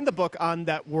behind the book on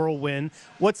that whirlwind.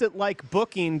 What's it like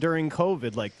booking during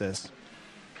COVID like this?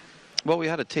 Well, we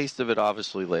had a taste of it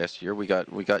obviously last year. We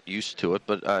got used to it,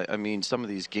 but I mean, some of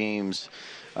these games,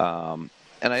 and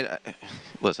I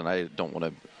listen. I don't want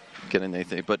to get into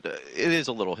anything, but it is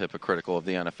a little hypocritical of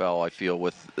the NFL. I feel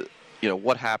with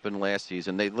what happened last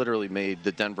season. They literally made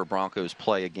the Denver Broncos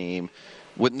play a game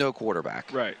with no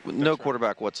quarterback. Right. With no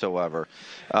quarterback whatsoever.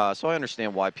 So I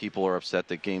understand why people are upset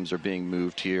that games are being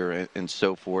moved here and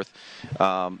so forth.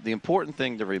 The important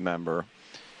thing to remember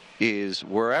is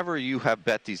wherever you have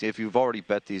bet these, if you've already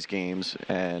bet these games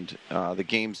and the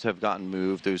games have gotten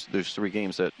moved, there's 3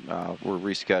 games that were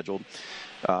rescheduled,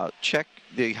 check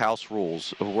the house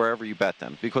rules of wherever you bet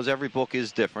them because every book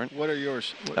is different. What are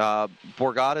yours?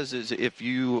 Borgata's is if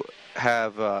you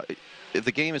have if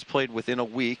the game is played within a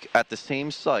week at the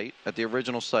same site, at the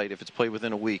original site, if it's played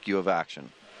within a week, you have action.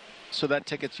 So that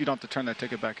ticket, you don't have to turn that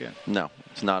ticket back in? No,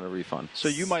 it's not a refund. So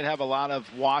you might have a lot of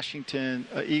Washington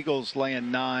Eagles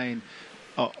laying 9.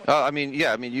 I mean,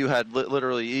 you had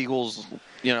literally Eagles,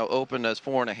 opened as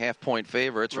 4.5-point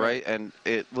favorites, right? And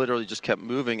it literally just kept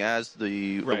moving as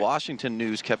the Washington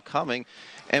news kept coming.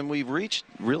 And we reached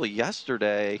really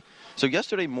yesterday. So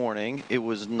yesterday morning, it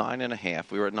was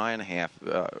 9.5. We were at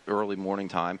 9.5 early morning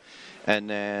time. And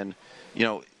then,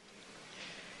 that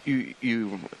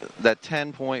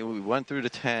 10-point, we went through to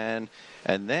 10,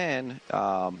 and then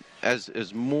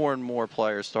as more and more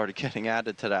players started getting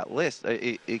added to that list,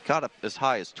 it got up as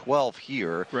high as 12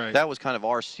 here. Right. That was kind of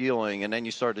our ceiling, and then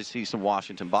you started to see some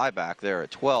Washington buyback there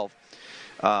at 12.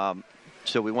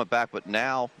 So we went back, but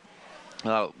now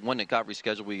when it got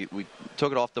rescheduled, we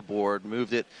took it off the board,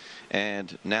 moved it,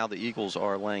 and now the Eagles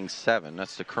are laying 7.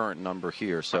 That's the current number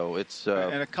here. So it's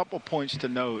and a couple points to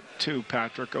note too,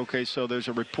 Patrick. Okay, so there's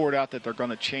a report out that they're going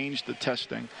to change the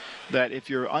testing. That if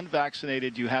you're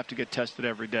unvaccinated, you have to get tested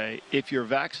every day. If you're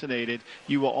vaccinated,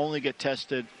 you will only get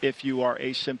tested if you are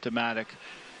asymptomatic,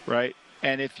 right?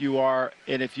 And if you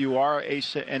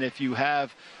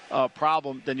have a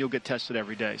problem, then you'll get tested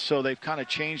every day. So they've kind of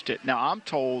changed it. Now I'm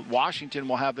told Washington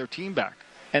will have their team back,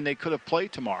 and they could have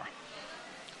played tomorrow.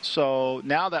 So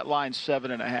now that line's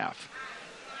 7.5.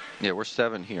 Yeah, we're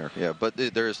 7 here. Yeah, but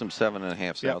there is some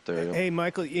 7.5s out there. Yeah. Hey,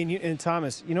 Michael and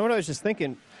Thomas, you know what I was just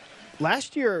thinking?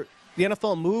 Last year, the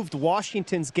NFL moved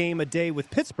Washington's game a day with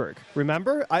Pittsburgh.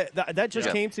 Remember? That just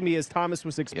came to me as Thomas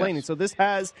was explaining.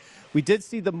 Yes. So we did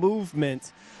see the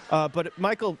movement, but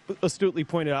Michael astutely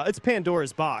pointed out, it's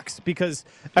Pandora's box because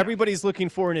everybody's looking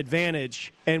for an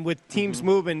advantage. And with teams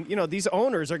moving, these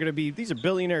owners are going to be, these are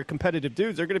billionaire competitive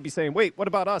dudes. They're going to be saying, wait, what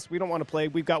about us? We don't want to play.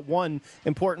 We've got one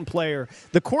important player.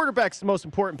 The quarterback's the most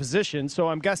important position. So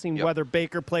I'm guessing whether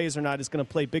Baker plays or not is going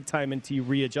to play big time into you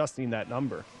readjusting that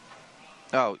number.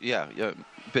 Oh, yeah.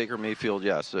 Baker Mayfield,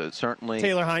 yes, certainly.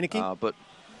 Taylor Heineke? But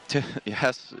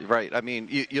yes, right. I mean,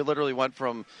 you literally went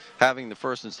from having the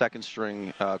first and second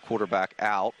string quarterback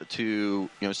out to,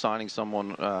 signing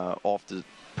someone off the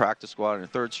practice squad and a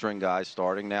third string guy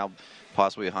starting. Now,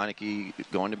 possibly Heineke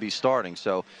going to be starting.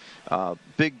 So,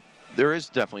 there is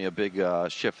definitely a big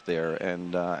shift there.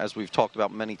 And as we've talked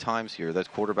about many times here,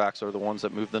 that quarterbacks are the ones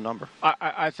that move the number.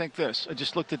 I think this. I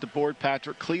just looked at the board,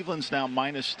 Patrick. Cleveland's now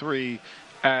 -3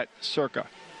 at Circa,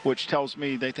 which tells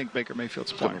me they think Baker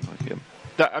Mayfield's playing.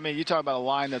 You talk about a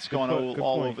line that's going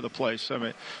all over the place.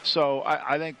 So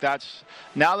I think that's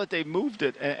now that they've moved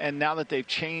it and now that they've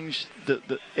changed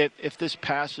if this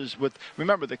passes with,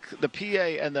 remember the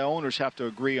PA and the owners have to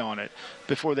agree on it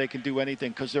before they can do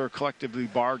anything because they're collectively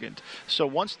bargained. So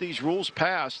once these rules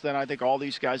pass, then I think all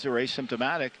these guys that are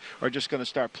asymptomatic are just going to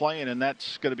start playing, and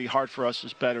that's going to be hard for us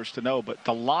as bettors to know. But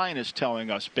the line is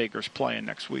telling us Baker's playing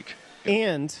next week.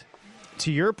 And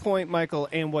to your point, Michael,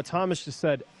 and what Thomas just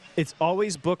said, it's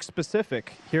always book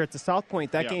specific. Here at the South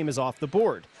Point, that game is off the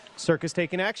board. Circa's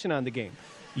taking action on the game.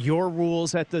 Your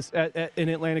rules in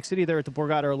Atlantic City there at the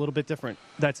Borgata are a little bit different.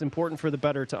 That's important for the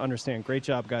bettor to understand. Great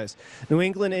job, guys. New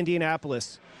England,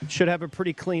 Indianapolis should have a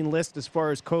pretty clean list as far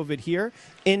as COVID here.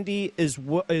 Indy is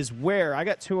where? I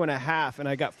got 2.5, and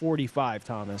I got 45,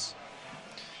 Thomas.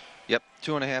 Yep,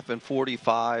 2.5 and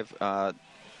 45.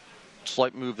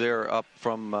 Slight move there up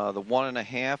from the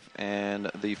 1.5 and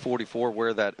the 44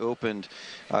 where that opened.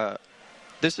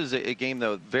 This is a game,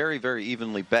 though, very, very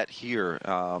evenly bet here.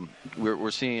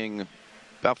 We're seeing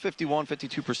about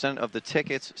 52% of the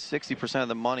tickets, 60% of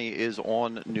the money is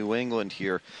on New England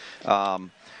here.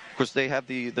 Of course, they have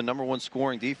the number one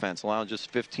scoring defense, allowing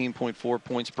just 15.4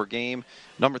 points per game.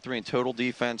 Number 3 in total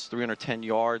defense, 310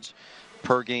 yards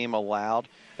per game allowed.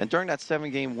 And during that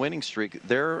 7-game winning streak,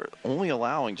 they're only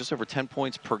allowing just over 10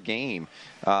 points per game.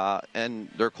 And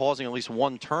they're causing at least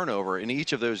one turnover in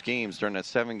each of those games during that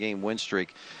 7-game win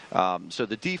streak. So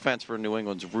the defense for New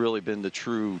England's really been the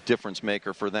true difference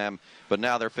maker for them. But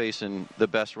now they're facing the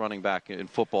best running back in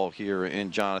football here in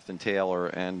Jonathan Taylor.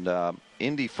 And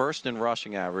Indy first in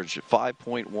rushing average,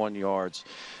 5.1 yards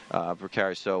per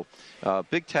carry. So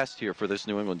big test here for this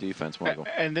New England defense, Michael.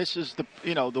 And this is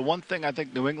the one thing I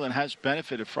think New England has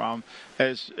benefited from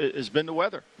has been the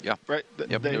weather. Yeah. Right.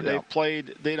 Yep, They've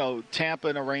played, Tampa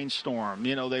in a rainstorm.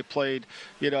 They played,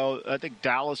 I think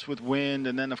Dallas with wind,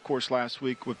 and then of course last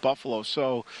week with Buffalo.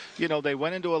 So, they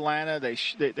went into Atlanta. They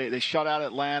shut out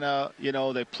Atlanta.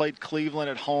 They played Cleveland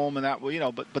at home, and that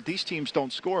but these teams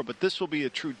don't score. But this will be a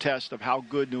true test of how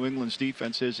good New England's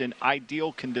defense is in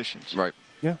ideal conditions. Right.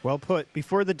 Yeah, well put.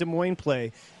 Before the Des Moines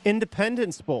play,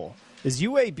 Independence Bowl. Is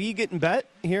UAB getting bet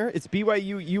here? It's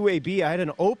BYU UAB. I had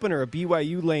an opener of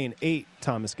BYU laying 8,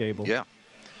 Thomas Gable. Yeah.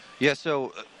 Yeah,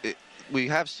 so we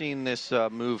have seen this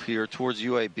move here towards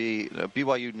UAB.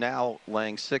 BYU now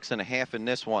laying 6.5 in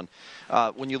this one.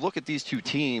 When you look at these two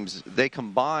teams, they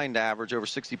combined average over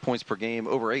 60 points per game,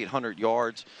 over 800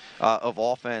 yards of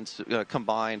offense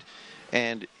combined.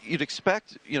 And you'd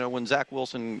expect, when Zach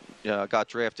Wilson got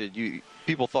drafted,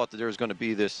 people thought that there was going to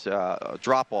be this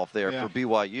drop-off there for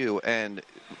BYU. And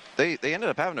they ended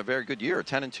up having a very good year,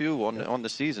 10-2 on the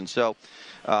season. So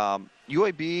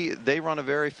UAB, they run a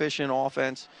very efficient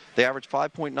offense. They average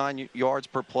 5.9 yards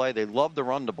per play. They love to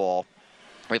run the ball.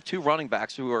 They have 2 running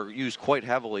backs who are used quite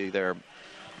heavily there.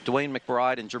 Dwayne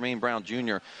McBride and Jermaine Brown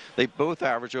Jr., they both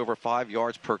average over 5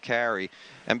 yards per carry.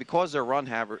 And because they're run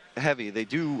heavy, they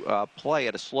do play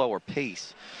at a slower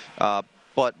pace.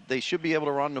 But they should be able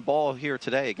to run the ball here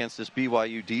today against this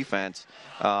BYU defense.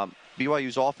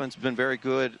 BYU's offense has been very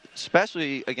good,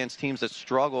 especially against teams that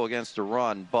struggle against the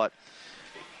run. But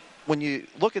when you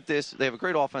look at this, they have a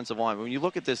great offensive line. When you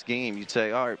look at this game, you'd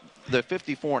say, all right, the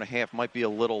 54.5 might be a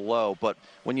little low. But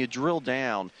when you drill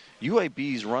down,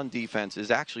 UAB's run defense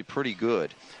is actually pretty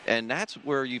good. And that's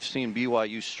where you've seen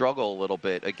BYU struggle a little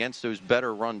bit against those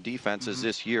better run defenses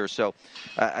this year. So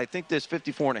I think this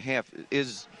 54.5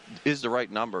 is the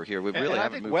right number here. We really and I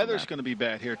haven't think moved weather's going to be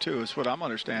bad here, too, is what I'm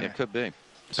understanding. It could be.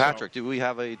 Patrick, do we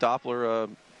have a Doppler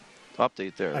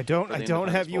update there? I don't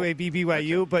have UAB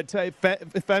BYU, but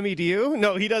Femi, do you?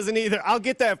 No, he doesn't either. I'll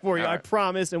get that for you, I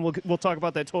promise, and we'll talk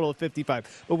about that total of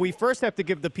 55. But we first have to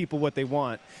give the people what they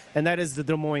want, and that is the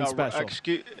Des Moines special.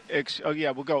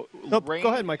 We'll go. Rain, go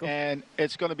ahead, Michael. And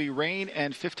it's going to be rain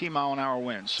and 15-mile-an-hour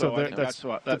winds. So I think that's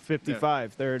what.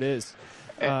 55. There it is.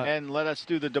 And let us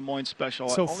do the Des Moines special.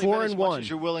 So only 4-1. As much as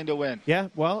you're willing to win. Yeah,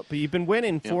 well, but you've been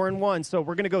winning 4-1. So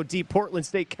we're going to go deep. Portland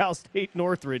State, Cal State,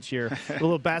 Northridge here. A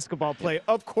little basketball play.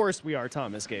 Of course we are,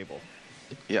 Thomas Gable.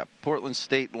 Yeah, Portland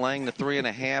State laying the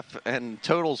 3.5, and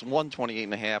totals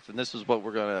 128.5, and this is what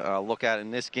we're going to look at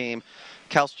in this game.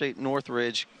 Cal State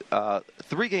Northridge,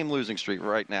 3-game losing streak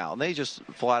right now, and they just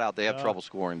flat out they have trouble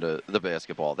scoring the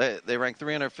basketball. They rank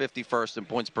 351st in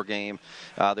points per game.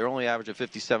 They're only averaging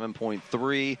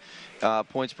 57.3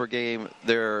 points per game.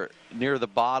 They're near the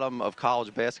bottom of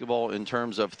college basketball in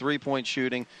terms of 3-point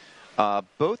shooting.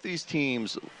 Both these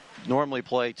teams normally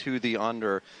play to the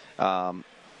under.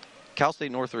 Cal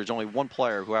State Northridge, only one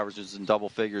player who averages in double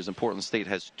figures, and Portland State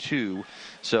has 2.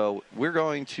 So we're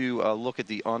going to look at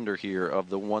the under here of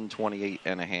the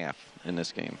 128.5 in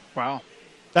this game. Wow.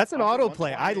 That's an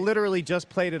autoplay. I literally just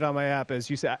played it on my app, as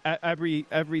you said,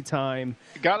 every time.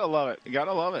 Gotta love it.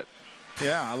 Gotta love it.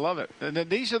 Yeah, I love it. And then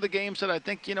these are the games that I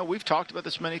think, we've talked about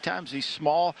this many times. These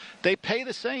small, they pay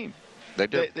the same. They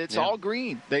do. It's all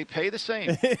green. They pay the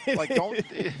same.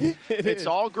 It's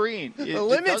all green. The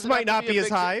limits might not be as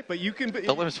high, but you can.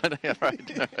 The limits might not, right.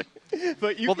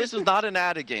 But this is not an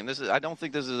added game. I don't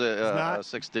think this is a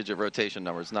 6-digit rotation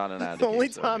number. It's not an added game. Only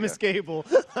Thomas Gable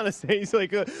on a stage. He's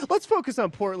like, let's focus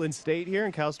on Portland State here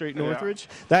and Cal State Northridge.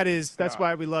 Yeah. That's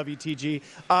why we love you, TG.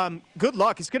 Good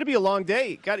luck. It's going to be a long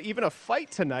day. Got even a fight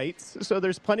tonight, so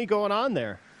there's plenty going on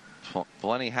there.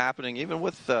 Plenty happening, even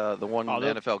with the one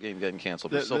NFL game getting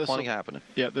canceled. There's still plenty happening.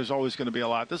 Yeah, there's always going to be a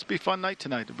lot. This will be a fun night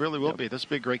tonight. It really will be. This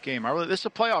will be a great game. This is a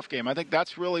playoff game. I think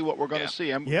that's really what we're going to see.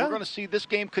 And we're going to see this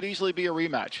game could easily be a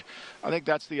rematch. I think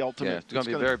that's the ultimate. Yeah, it's going to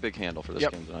be a very big handle for this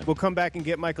game tonight. We'll come back and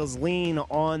get Michael's lean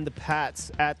on the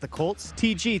Pats at the Colts.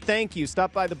 TG, thank you.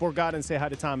 Stop by the Borgata and say hi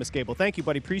to Thomas Gable. Thank you,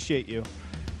 buddy. Appreciate you.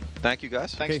 Thank you,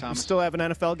 guys. Thanks, Okay, Thomas. we still have an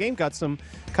NFL game. Got some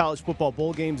college football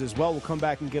bowl games as well. We'll come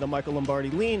back and get a Michael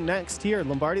Lombardi lean next here.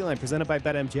 Lombardi Line presented by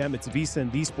BetMGM. It's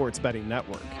VSiN, the Sports Betting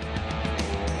Network.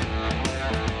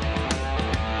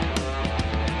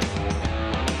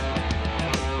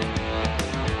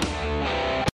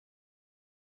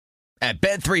 At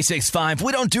Bet365,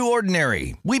 we don't do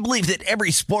ordinary. We believe that every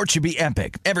sport should be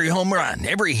epic. Every home run,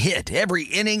 every hit, every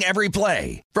inning, every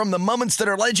play. From the moments that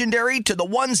are legendary to the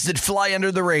ones that fly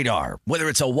under the radar. Whether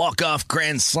it's a walk-off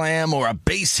grand slam or a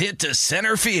base hit to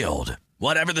center field.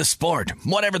 Whatever the sport,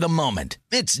 whatever the moment.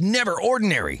 It's never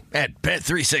ordinary at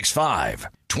Bet365.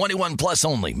 21 plus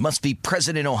only. Must be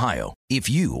present in Ohio. If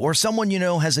you or someone you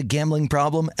know has a gambling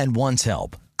problem and wants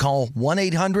help, call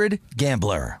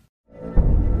 1-800-GAMBLER.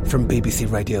 From BBC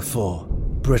Radio 4,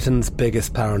 Britain's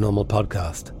biggest paranormal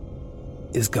podcast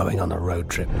is going on a road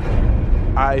trip.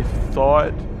 I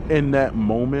thought in that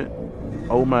moment,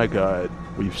 oh my God,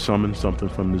 we've summoned something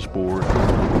from this board.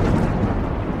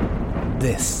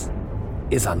 This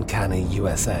is Uncanny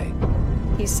USA.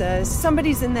 He says,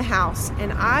 somebody's in the house,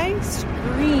 and I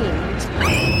screamed.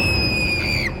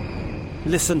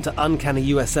 Listen to Uncanny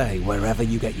USA wherever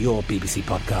you get your BBC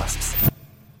podcasts,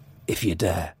 if you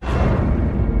dare.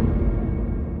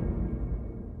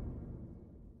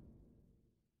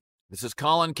 This is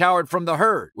Colin Cowherd from The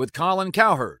Herd with Colin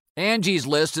Cowherd. Angie's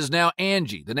List is now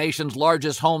Angie, the nation's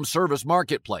largest home service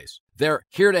marketplace. They're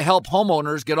here to help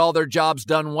homeowners get all their jobs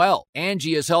done well.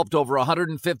 Angie has helped over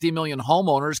 150 million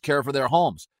homeowners care for their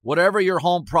homes. Whatever your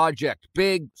home project,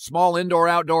 big, small, indoor,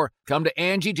 outdoor, come to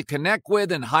Angie to connect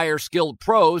with and hire skilled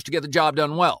pros to get the job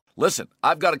done well. Listen,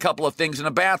 I've got a couple of things in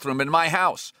a bathroom in my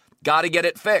house. Got to get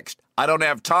it fixed. I don't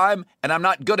have time, and I'm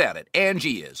not good at it.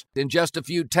 Angie is. In just a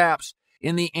few taps,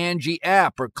 in the Angie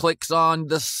app or clicks on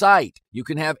the site, you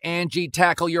can have Angie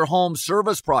tackle your home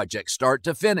service project start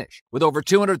to finish. With over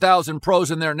 200,000 pros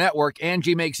in their network,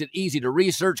 Angie makes it easy to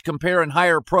research, compare, and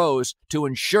hire pros to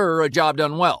ensure a job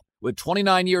done well. With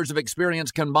 29 years of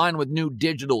experience combined with new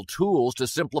digital tools to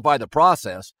simplify the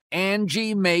process,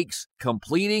 Angie makes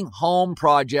completing home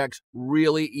projects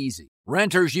really easy.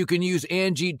 Renters, you can use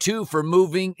Angie too for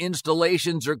moving,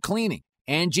 installations, or cleaning.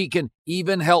 Angie can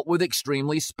even help with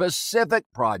extremely specific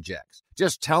projects.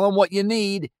 Just tell them what you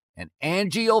need, and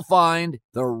Angie will find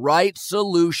the right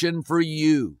solution for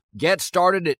you. Get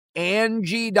started at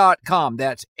Angie.com.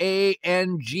 That's ANGI.com,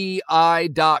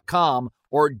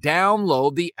 or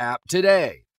download the app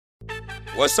today.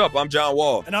 What's up? I'm John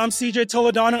Wall. And I'm CJ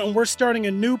Toledano, and we're starting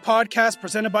a new podcast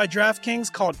presented by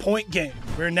DraftKings called Point Game.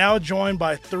 We're now joined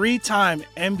by three-time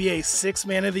NBA Sixth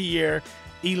Man of the Year,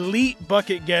 elite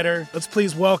bucket getter. Let's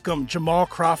please welcome Jamal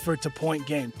Crawford to Point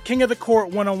Game. King of the Court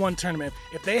one-on-one tournament.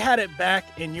 If they had it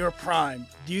back in your prime,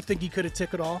 do you think you could have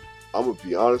took it all? I'm going to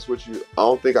be honest with you. I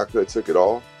don't think I could have took it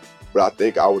all, but I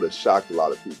think I would have shocked a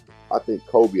lot of people. I think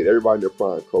Kobe and everybody in their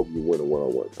prime, Kobe would win a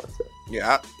one-on-one contest.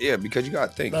 Yeah, because you got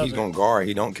to think, he's going to guard.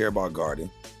 He don't care about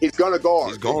guarding. He's going to guard.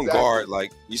 He's going to guard.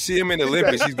 Like, you see him in the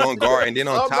Olympics, he's going to guard. And then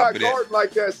on top of that. I'm not guarding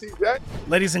like that, CJ.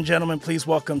 Ladies and gentlemen, please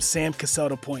welcome Sam Cassell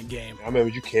to Point Game. I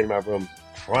remember you came to my room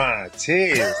crying,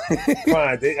 tears.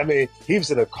 Crying. I mean, he was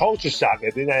in a culture shock.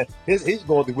 And then he's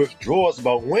going through withdrawals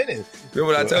about winning.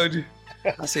 Remember what I told you?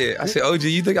 I said, OG,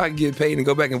 you think I can get paid and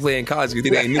go back and play in college? You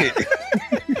think I ain't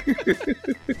it?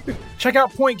 Check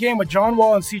out Point Game with John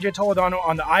Wall and CJ Toledano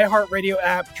on the iHeartRadio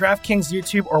app, DraftKings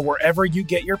YouTube, or wherever you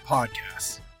get your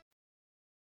podcasts.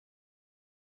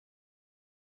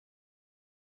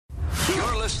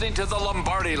 You're listening to The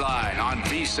Lombardi Line on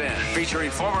VSiN,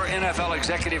 featuring former NFL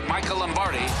executive Michael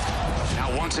Lombardi.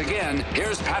 Now, once again,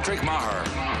 here's Patrick Maher.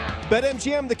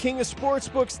 BetMGM, the king of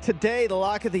sportsbooks. Today, the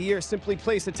lock of the year. Simply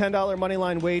place a $10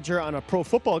 moneyline wager on a pro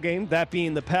football game, that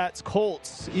being the Pats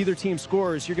Colts. Either team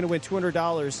scores, you're going to win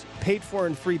 $200 paid for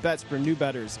in free bets for new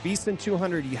bettors. VSiN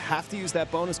 200, you have to use that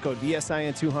bonus code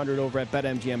VSIN 200 over at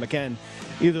BetMGM. Again,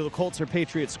 either the Colts or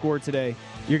Patriots score today,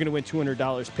 you're going to win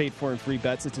 $200 paid for in free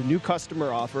bets. It's a new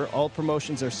customer offer. All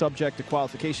promotions are subject to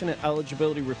qualification and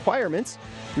eligibility requirements.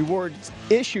 Rewards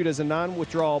issued as a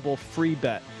non-withdrawable free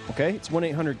bet. Okay, it's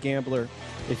 1-800-GAMBLER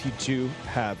if you do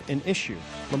have an issue.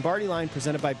 Lombardi Line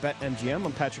presented by BetMGM.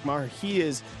 I'm Patrick Maher. He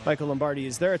is Michael Lombardi.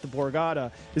 Is there at the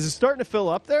Borgata. Is it starting to fill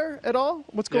up there at all?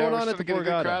 What's going on at the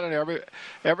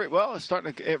Borgata? Well, it's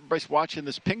starting to. Everybody's watching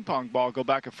this ping pong ball go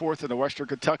back and forth in the Western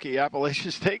Kentucky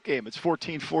Appalachian State game. It's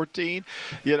 14-14.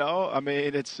 You know, I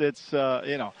mean, it's you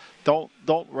know, don't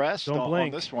rest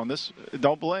on this one.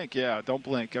 Don't blink. Yeah, don't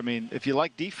blink. I mean, if you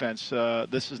like defense,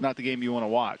 this is not the game you want to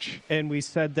watch. And we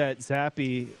said that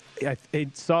Zappe, I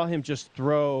saw him just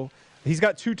throw He's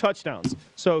got 2 touchdowns,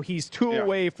 so he's 2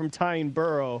 away from tying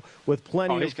Burrow with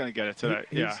plenty. He's going to get it today.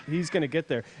 He's going to get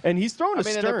there, and he's throwing to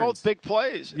Stearns. And they're both big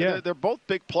plays. Yeah, they're both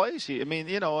big plays.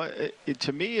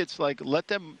 To me, it's like let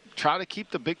them try to keep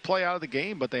the big play out of the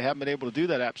game, but they haven't been able to do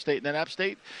that. App State, and then App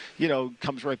State,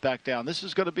 comes right back down. This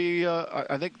is going to be.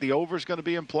 I think the over is going to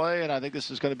be in play, and I think this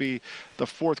is going to be the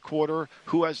fourth quarter.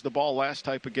 Who has the ball last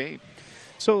type of game.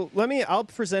 So I'll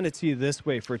present it to you this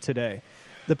way for today.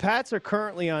 The Pats are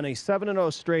currently on a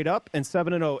 7-0 straight up and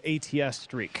 7-0 ATS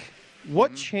streak.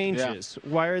 What changes? Yeah.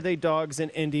 Why are they dogs in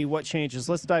Indy? What changes?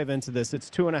 Let's dive into this. It's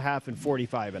 2.5 and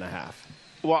 45.5.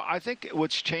 Well, I think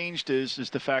what's changed is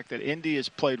the fact that Indy has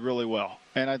played really well.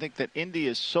 And I think that Indy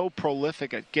is so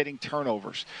prolific at getting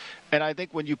turnovers. And I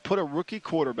think when you put a rookie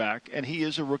quarterback, and he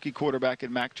is a rookie quarterback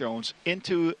in Mac Jones,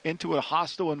 into a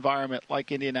hostile environment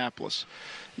like Indianapolis,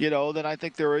 then I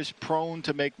think there is prone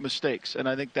to make mistakes. And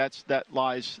I think there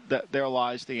lies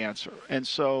the answer. And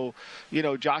so,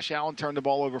 Josh Allen turned the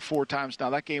ball over 4 times. Now,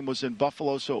 that game was in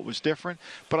Buffalo, so it was different.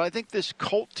 But I think this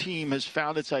Colt team has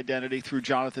found its identity through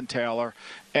Jonathan Taylor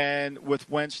and with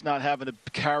Wentz not having to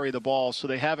carry the ball. So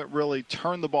they haven't really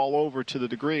turned the ball over to the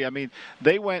degree. I mean,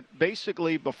 they went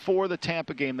basically before the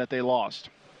Tampa game that they lost.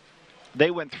 They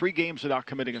went 3 games without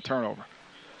committing a turnover.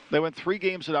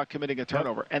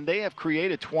 And they have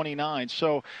created 29.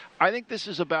 So I think this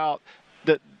is about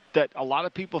that a lot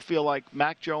of people feel like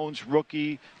Mac Jones,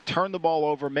 rookie, turn the ball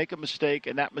over, make a mistake,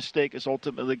 and that mistake is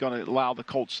ultimately going to allow the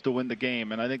Colts to win the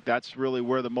game. And I think that's really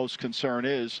where the most concern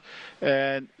is.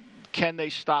 And can they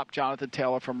stop Jonathan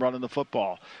Taylor from running the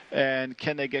football? And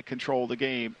can they get control of the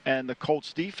game? And the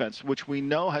Colts defense, which we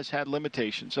know has had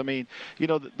limitations. I mean,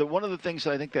 one of the things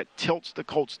that I think that tilts the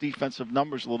Colts defensive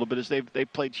numbers a little bit is they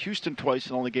played Houston twice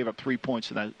and only gave up 3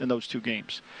 points in those 2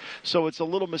 games. So it's a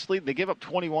little misleading. They give up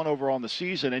 21 overall in the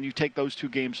season, and you take those 2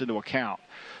 games into account.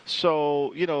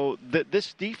 So,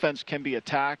 this defense can be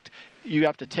attacked. You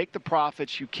have to take the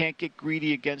profits. You can't get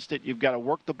greedy against it. You've got to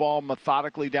work the ball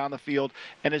methodically down the field.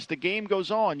 And as the game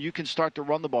goes on, you can start to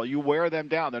run the ball. You wear them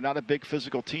down. They're not a big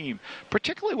physical team.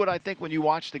 Particularly what I think when you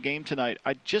watch the game tonight,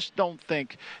 I just don't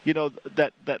think,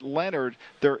 that Leonard,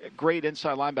 their great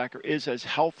inside linebacker, is as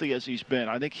healthy as he's been.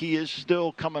 I think he is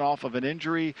still coming off of an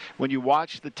injury. When you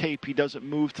watch the tape, he doesn't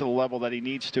move to the level that he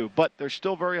needs to. But they're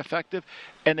still very effective,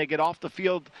 and they get off the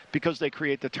field because they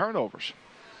create the turnovers.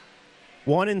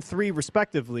 1 and 3,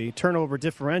 respectively, turnover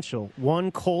differential.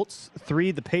 1 Colts, 3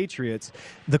 the Patriots.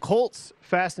 The Colts,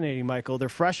 fascinating, Michael. They're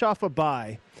fresh off a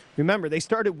bye. Remember, they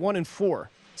started 1 and 4.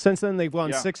 Since then, they've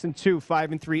won 6 and 2,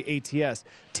 5 and 3 ATS.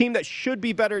 Team that should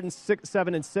be better than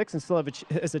 7 and 6 and still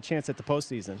has a chance at the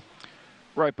postseason.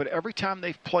 Right, but every time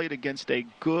they've played against a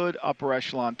good upper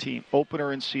echelon team,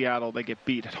 opener in Seattle, they get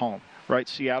beat at home. Right,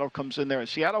 Seattle comes in there.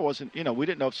 Seattle wasn't, we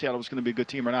didn't know if Seattle was going to be a good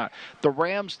team or not. The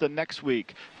Rams the next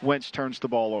week, Wentz turns the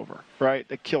ball over, right?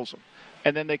 That kills them.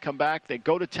 And then they come back, they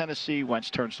go to Tennessee, Wentz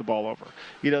turns the ball over.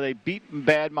 They beat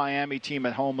bad Miami team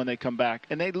at home when they come back.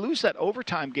 And they lose that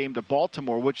overtime game to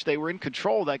Baltimore, which they were in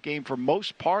control of that game for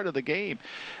most part of the game.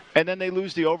 And then they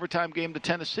lose the overtime game to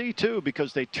Tennessee, too,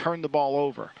 because they turned the ball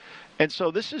over. And so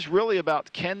this is really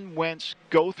about, can Wentz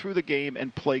go through the game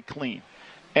and play clean?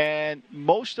 And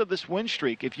most of this win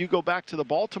streak, if you go back to the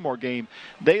Baltimore game,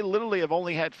 they literally have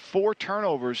only had 4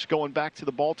 turnovers going back to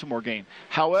the Baltimore game.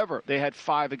 However, they had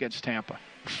 5 against Tampa.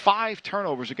 5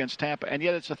 turnovers against Tampa, and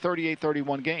yet it's a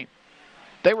 38-31 game.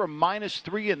 They were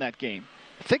 -3 in that game.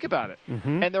 Think about it.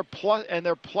 Mm-hmm. And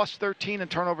they're plus 13 in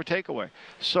turnover takeaway.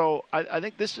 So I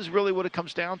think this is really what it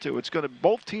comes down to.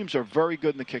 Both teams are very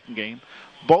good in the kicking game.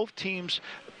 Both teams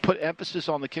put emphasis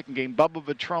on the kicking game. Bubba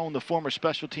Vitrone, the former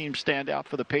special teams standout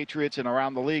for the Patriots and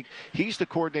around the league, he's the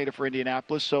coordinator for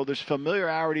Indianapolis, so there's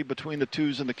familiarity between the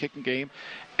twos in the kicking game.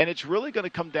 And it's really going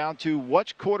to come down to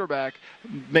which quarterback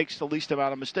makes the least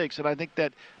amount of mistakes. And I think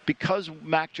that because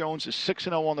Mac Jones is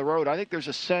 6-0 on the road, I think there's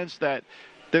a sense that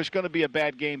there's going to be a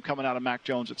bad game coming out of Mac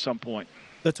Jones at some point.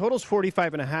 The total's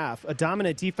 45.5. A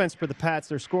dominant defense for the Pats.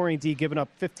 They're scoring D, giving up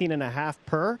 15.5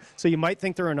 per. So you might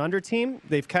think they're an under team.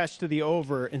 They've cashed to the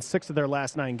over in 6 of their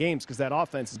last 9 games because that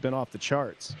offense has been off the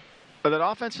charts. But that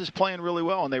offense is playing really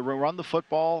well, and they run the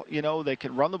football. They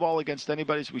can run the ball against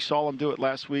anybody. We saw them do it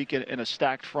last week in a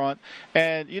stacked front.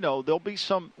 And, there'll be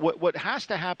some – what has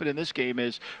to happen in this game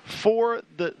is for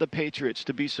the Patriots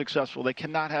to be successful, they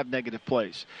cannot have negative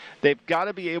plays. They've got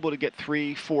to be able to get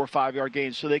 3, 4, 5-yard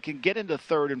gains so they can get into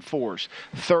 3rd and 4s,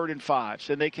 3rd and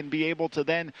 5s, and they can be able to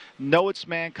then know it's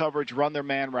man coverage, run their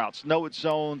man routes, know it's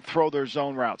zone, throw their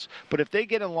zone routes. But if they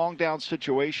get in long down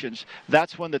situations,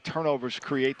 that's when the turnovers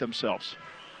create themselves.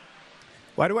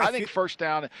 Why do I think first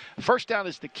down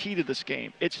is the key to this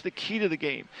game. It's the key to the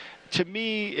game. to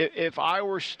me, if I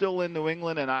were still in New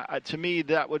England, and to me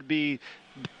that would be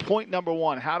point number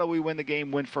one. How do we win the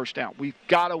game? Win first down. We've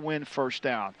got to win first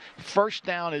down. First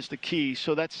down is the key,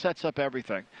 so that sets up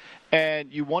everything.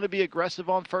 And you want to be aggressive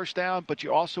on first down, but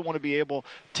you also want to be able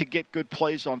to get good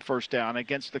plays on first down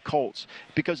against the Colts.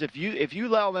 Because if you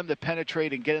allow them to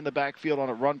penetrate and get in the backfield on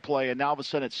a run play, and now all of a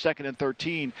sudden it's 2nd and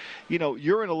 13,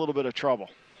 you're in a little bit of trouble.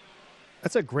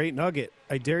 That's a great nugget.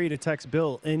 I dare you to text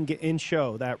Bill in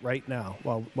show that right now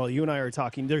while you and I are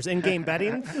talking. There's in-game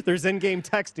betting. There's in-game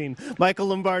texting. Michael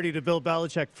Lombardi to Bill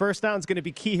Belichick. First down is going to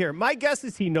be key here. My guess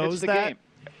is he knows that. Game.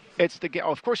 It's the game.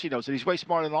 Oh, of course he knows it. He's way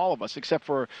smarter than all of us, except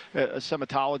for a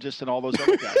semitologist and all those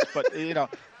other guys. But,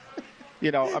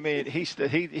 I mean,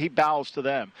 he bows to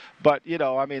them. But,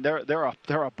 I mean,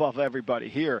 they're above everybody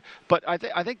here. But I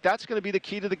think that's going to be the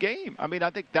key to the game. I mean, I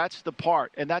think that's the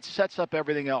part, and that sets up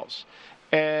everything else.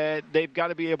 And they've got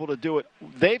to be able to do it.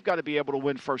 They've got to be able to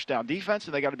win first down defense,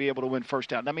 and they got to be able to win first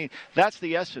down. I mean, that's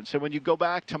the essence. And when you go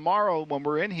back tomorrow when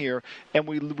we're in here and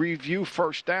we review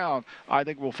first down, I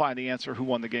think we'll find the answer who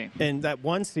won the game. And that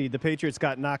 1 seed, the Patriots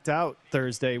got knocked out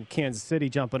Thursday, Kansas City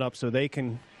jumping up so they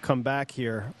can come back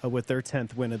here with their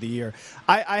 10th win of the year.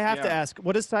 I have to ask,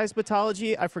 what is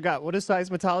seismology? I forgot. What does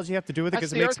seismology have to do with it?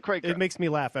 Because it makes me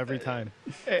laugh every time.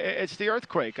 It's the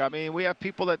earthquake. I mean, we have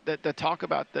people that talk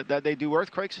about that they do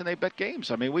earthquakes and they bet games.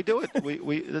 I mean, we do it.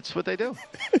 we that's what they do.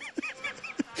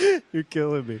 You're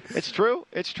killing me. It's true.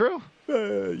 It's true.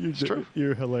 It's true.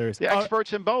 You're hilarious. Yeah,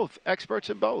 experts in both. Experts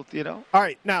in both. All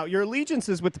right, now your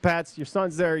allegiances with the Pats. Your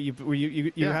son's there. You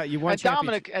won.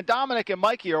 And Dominic and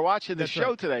Mikey are watching the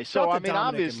show today. So I mean,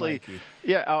 obviously,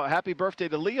 happy birthday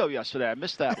to Leo yesterday. I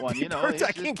missed that one. His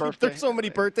birthday. There's so many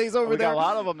birthdays over there. We got a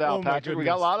lot of them now, Patrick. We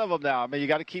got a lot of them now. I mean, you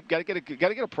got to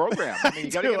get a program. I mean,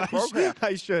 you got to get a program.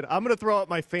 I should. I'm going to throw out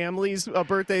my family's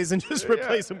birthdays and just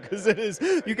replace them because it is.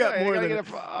 You got more than.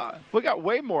 We got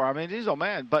way more. I mean, geez, oh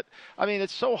man, but. I mean,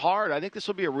 it's so hard. I think this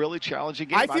will be a really challenging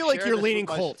game. I feel like you're leaning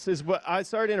Colts. Is what I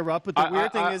sorry to interrupt, but the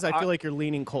weird thing is I feel like you're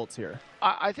leaning Colts here.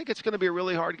 I think it's going to be a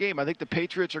really hard game. I think the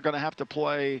Patriots are going to have to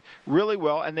play really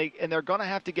well, and they're going to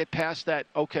have to get past that.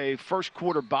 Okay, first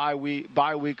quarter bye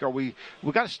week, or we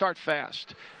got to start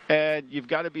fast. And you've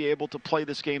got to be able to play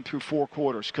this game through 4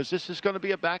 quarters because this is going to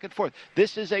be a back and forth.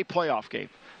 This is a playoff game.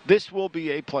 This will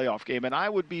be a playoff game, and I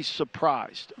would be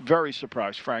surprised, very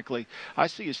surprised, frankly. I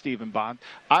see you, Stephen Bond.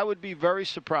 I would be very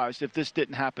surprised if this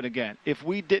didn't happen again, if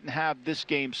we didn't have this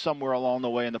game somewhere along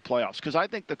the way in the playoffs, because I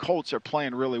think the Colts are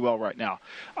playing really well right now.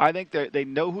 I think they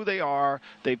know who they are.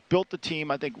 They've built the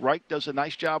team. I think Reich does a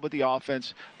nice job with the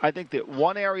offense. I think that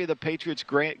one area the Patriots'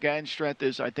 grand strength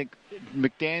is I think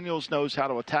McDaniels knows how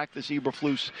to attack this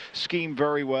Eberflus scheme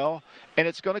very well. And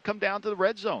it's going to come down to the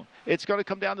red zone. It's going to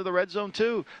come down to the red zone,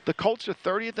 too. The Colts are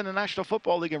 30th in the National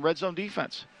Football League in red zone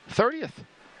defense. 30th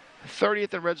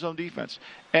in red zone defense.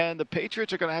 And the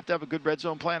Patriots are going to have a good red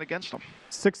zone plan against them.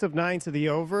 6 of 9 to the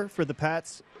over for the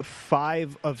Pats.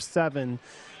 5 of 7.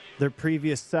 Their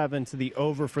previous 7 to the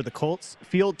over for the Colts.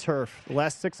 Field turf. The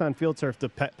last 6 on field turf, the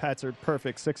Pats are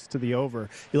perfect. 6 to the over.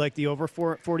 You like the over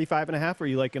 45.5 or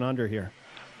you like an under here?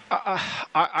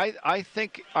 I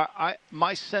think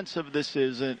my sense of this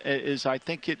is I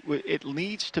think it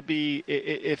needs to be,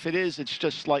 if it is, it's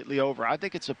just slightly over. I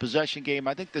think it's a possession game.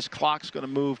 I think this clock's going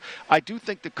to move. I do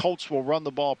think the Colts will run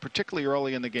the ball, particularly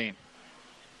early in the game.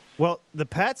 Well, the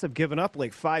Pats have given up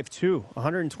like 5-2,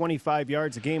 125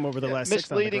 yards a game over the last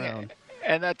 6 on the ground.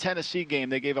 And that Tennessee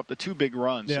game, they gave up the 2 big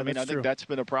runs. Yeah, I think that's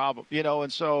been a problem,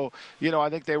 and so, I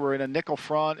think they were in a nickel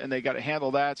front and they got to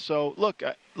handle that. So look,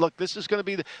 this is going to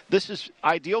be, this is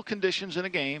ideal conditions in a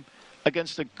game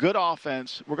against a good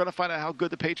offense. We're going to find out how good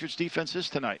the Patriots defense is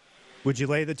tonight. Would you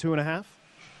lay the 2.5?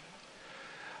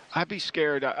 I'd be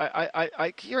scared.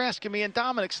 You're asking me, and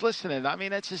Dominic's listening. I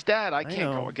mean, it's his dad. I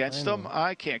can't go against him.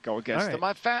 I can't go against him.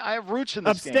 I have roots in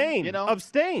this game.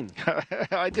 Abstain.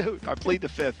 I do. I plead the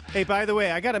 5th. Hey, by the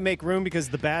way, I got to make room because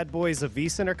the bad boys of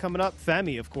VSiN are coming up.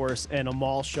 Femi, of course, and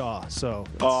Amal Shaw. So.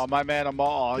 Oh, my man,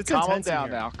 Amal. Calm him down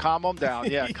now. Calm him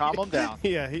down. Yeah, calm him down.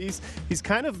 Yeah, he's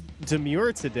kind of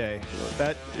demure today.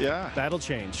 That'll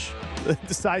change. The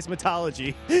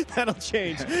seismology. That'll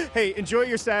change. Hey, enjoy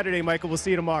your Saturday, Michael. We'll see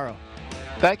you tomorrow.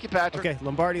 Thank you, Patrick. Okay,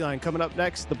 Lombardi Line coming up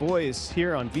next. The boys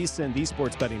here on VSiN, the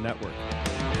Sports Betting Network.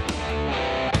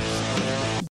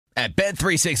 At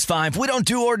Bet365, we don't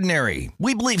do ordinary.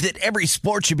 We believe that every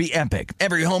sport should be epic.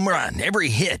 Every home run, every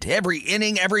hit, every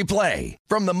inning, every play.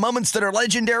 From the moments that are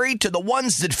legendary to the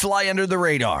ones that fly under the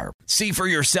radar. See for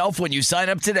yourself when you sign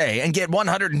up today and get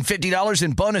 $150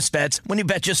 in bonus bets when you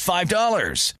bet just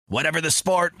 $5. Whatever the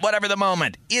sport, whatever the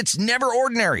moment, it's never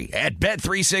ordinary at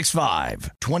Bet365.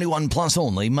 21 plus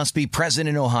only. Must be present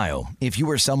in Ohio. If you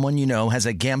or someone you know has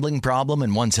a gambling problem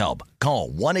and wants help, call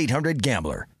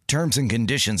 1-800-GAMBLER. Terms and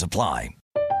conditions apply.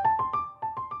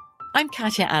 I'm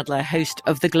Katya Adler, host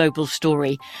of The Global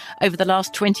Story. Over the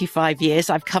last 25 years,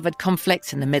 I've covered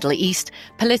conflicts in the Middle East,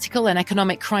 political and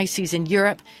economic crises in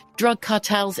Europe, drug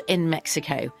cartels in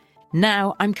Mexico.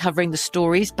 Now I'm covering the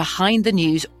stories behind the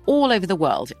news all over the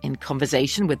world in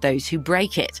conversation with those who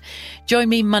break it. Join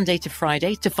me Monday to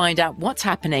Friday to find out what's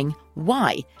happening,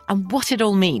 why, and what it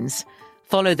all means.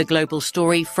 Follow The Global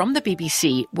Story from the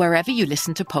BBC wherever you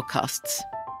listen to podcasts.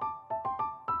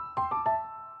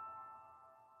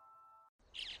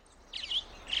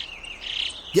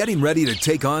 Getting ready to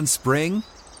take on spring?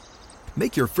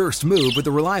 Make your first move with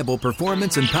the reliable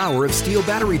performance and power of Steel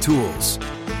battery tools.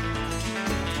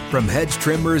 From hedge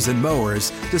trimmers and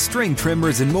mowers to string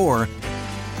trimmers and more,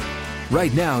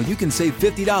 right now you can save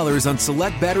 $50 on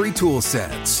select battery tool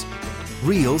sets.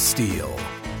 Real Steel.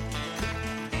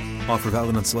 Offer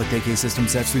valid on select AK system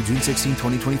sets through June 16,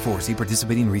 2024. See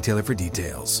participating retailer for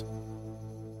details.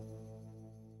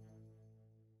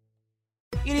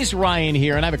 It is Ryan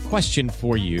here, and I have a question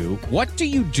for you. What do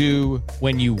you do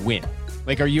when you win?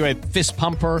 Like, are you a fist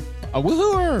pumper, a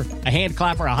woohooer, a hand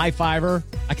clapper, a high fiver?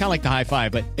 I kind of like the high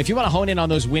five, but if you want to hone in on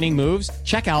those winning moves,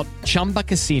 check out Chumba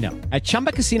Casino. At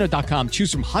ChumbaCasino.com,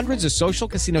 choose from hundreds of social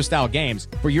casino-style games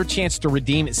for your chance to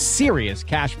redeem serious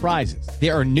cash prizes.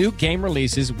 There are new game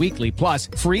releases weekly, plus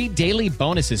free daily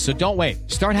bonuses, so don't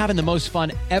wait. Start having the most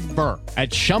fun ever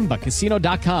at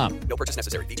ChumbaCasino.com. No purchase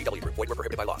necessary. VGW Group. Void where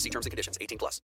prohibited by law. See terms and conditions. 18+.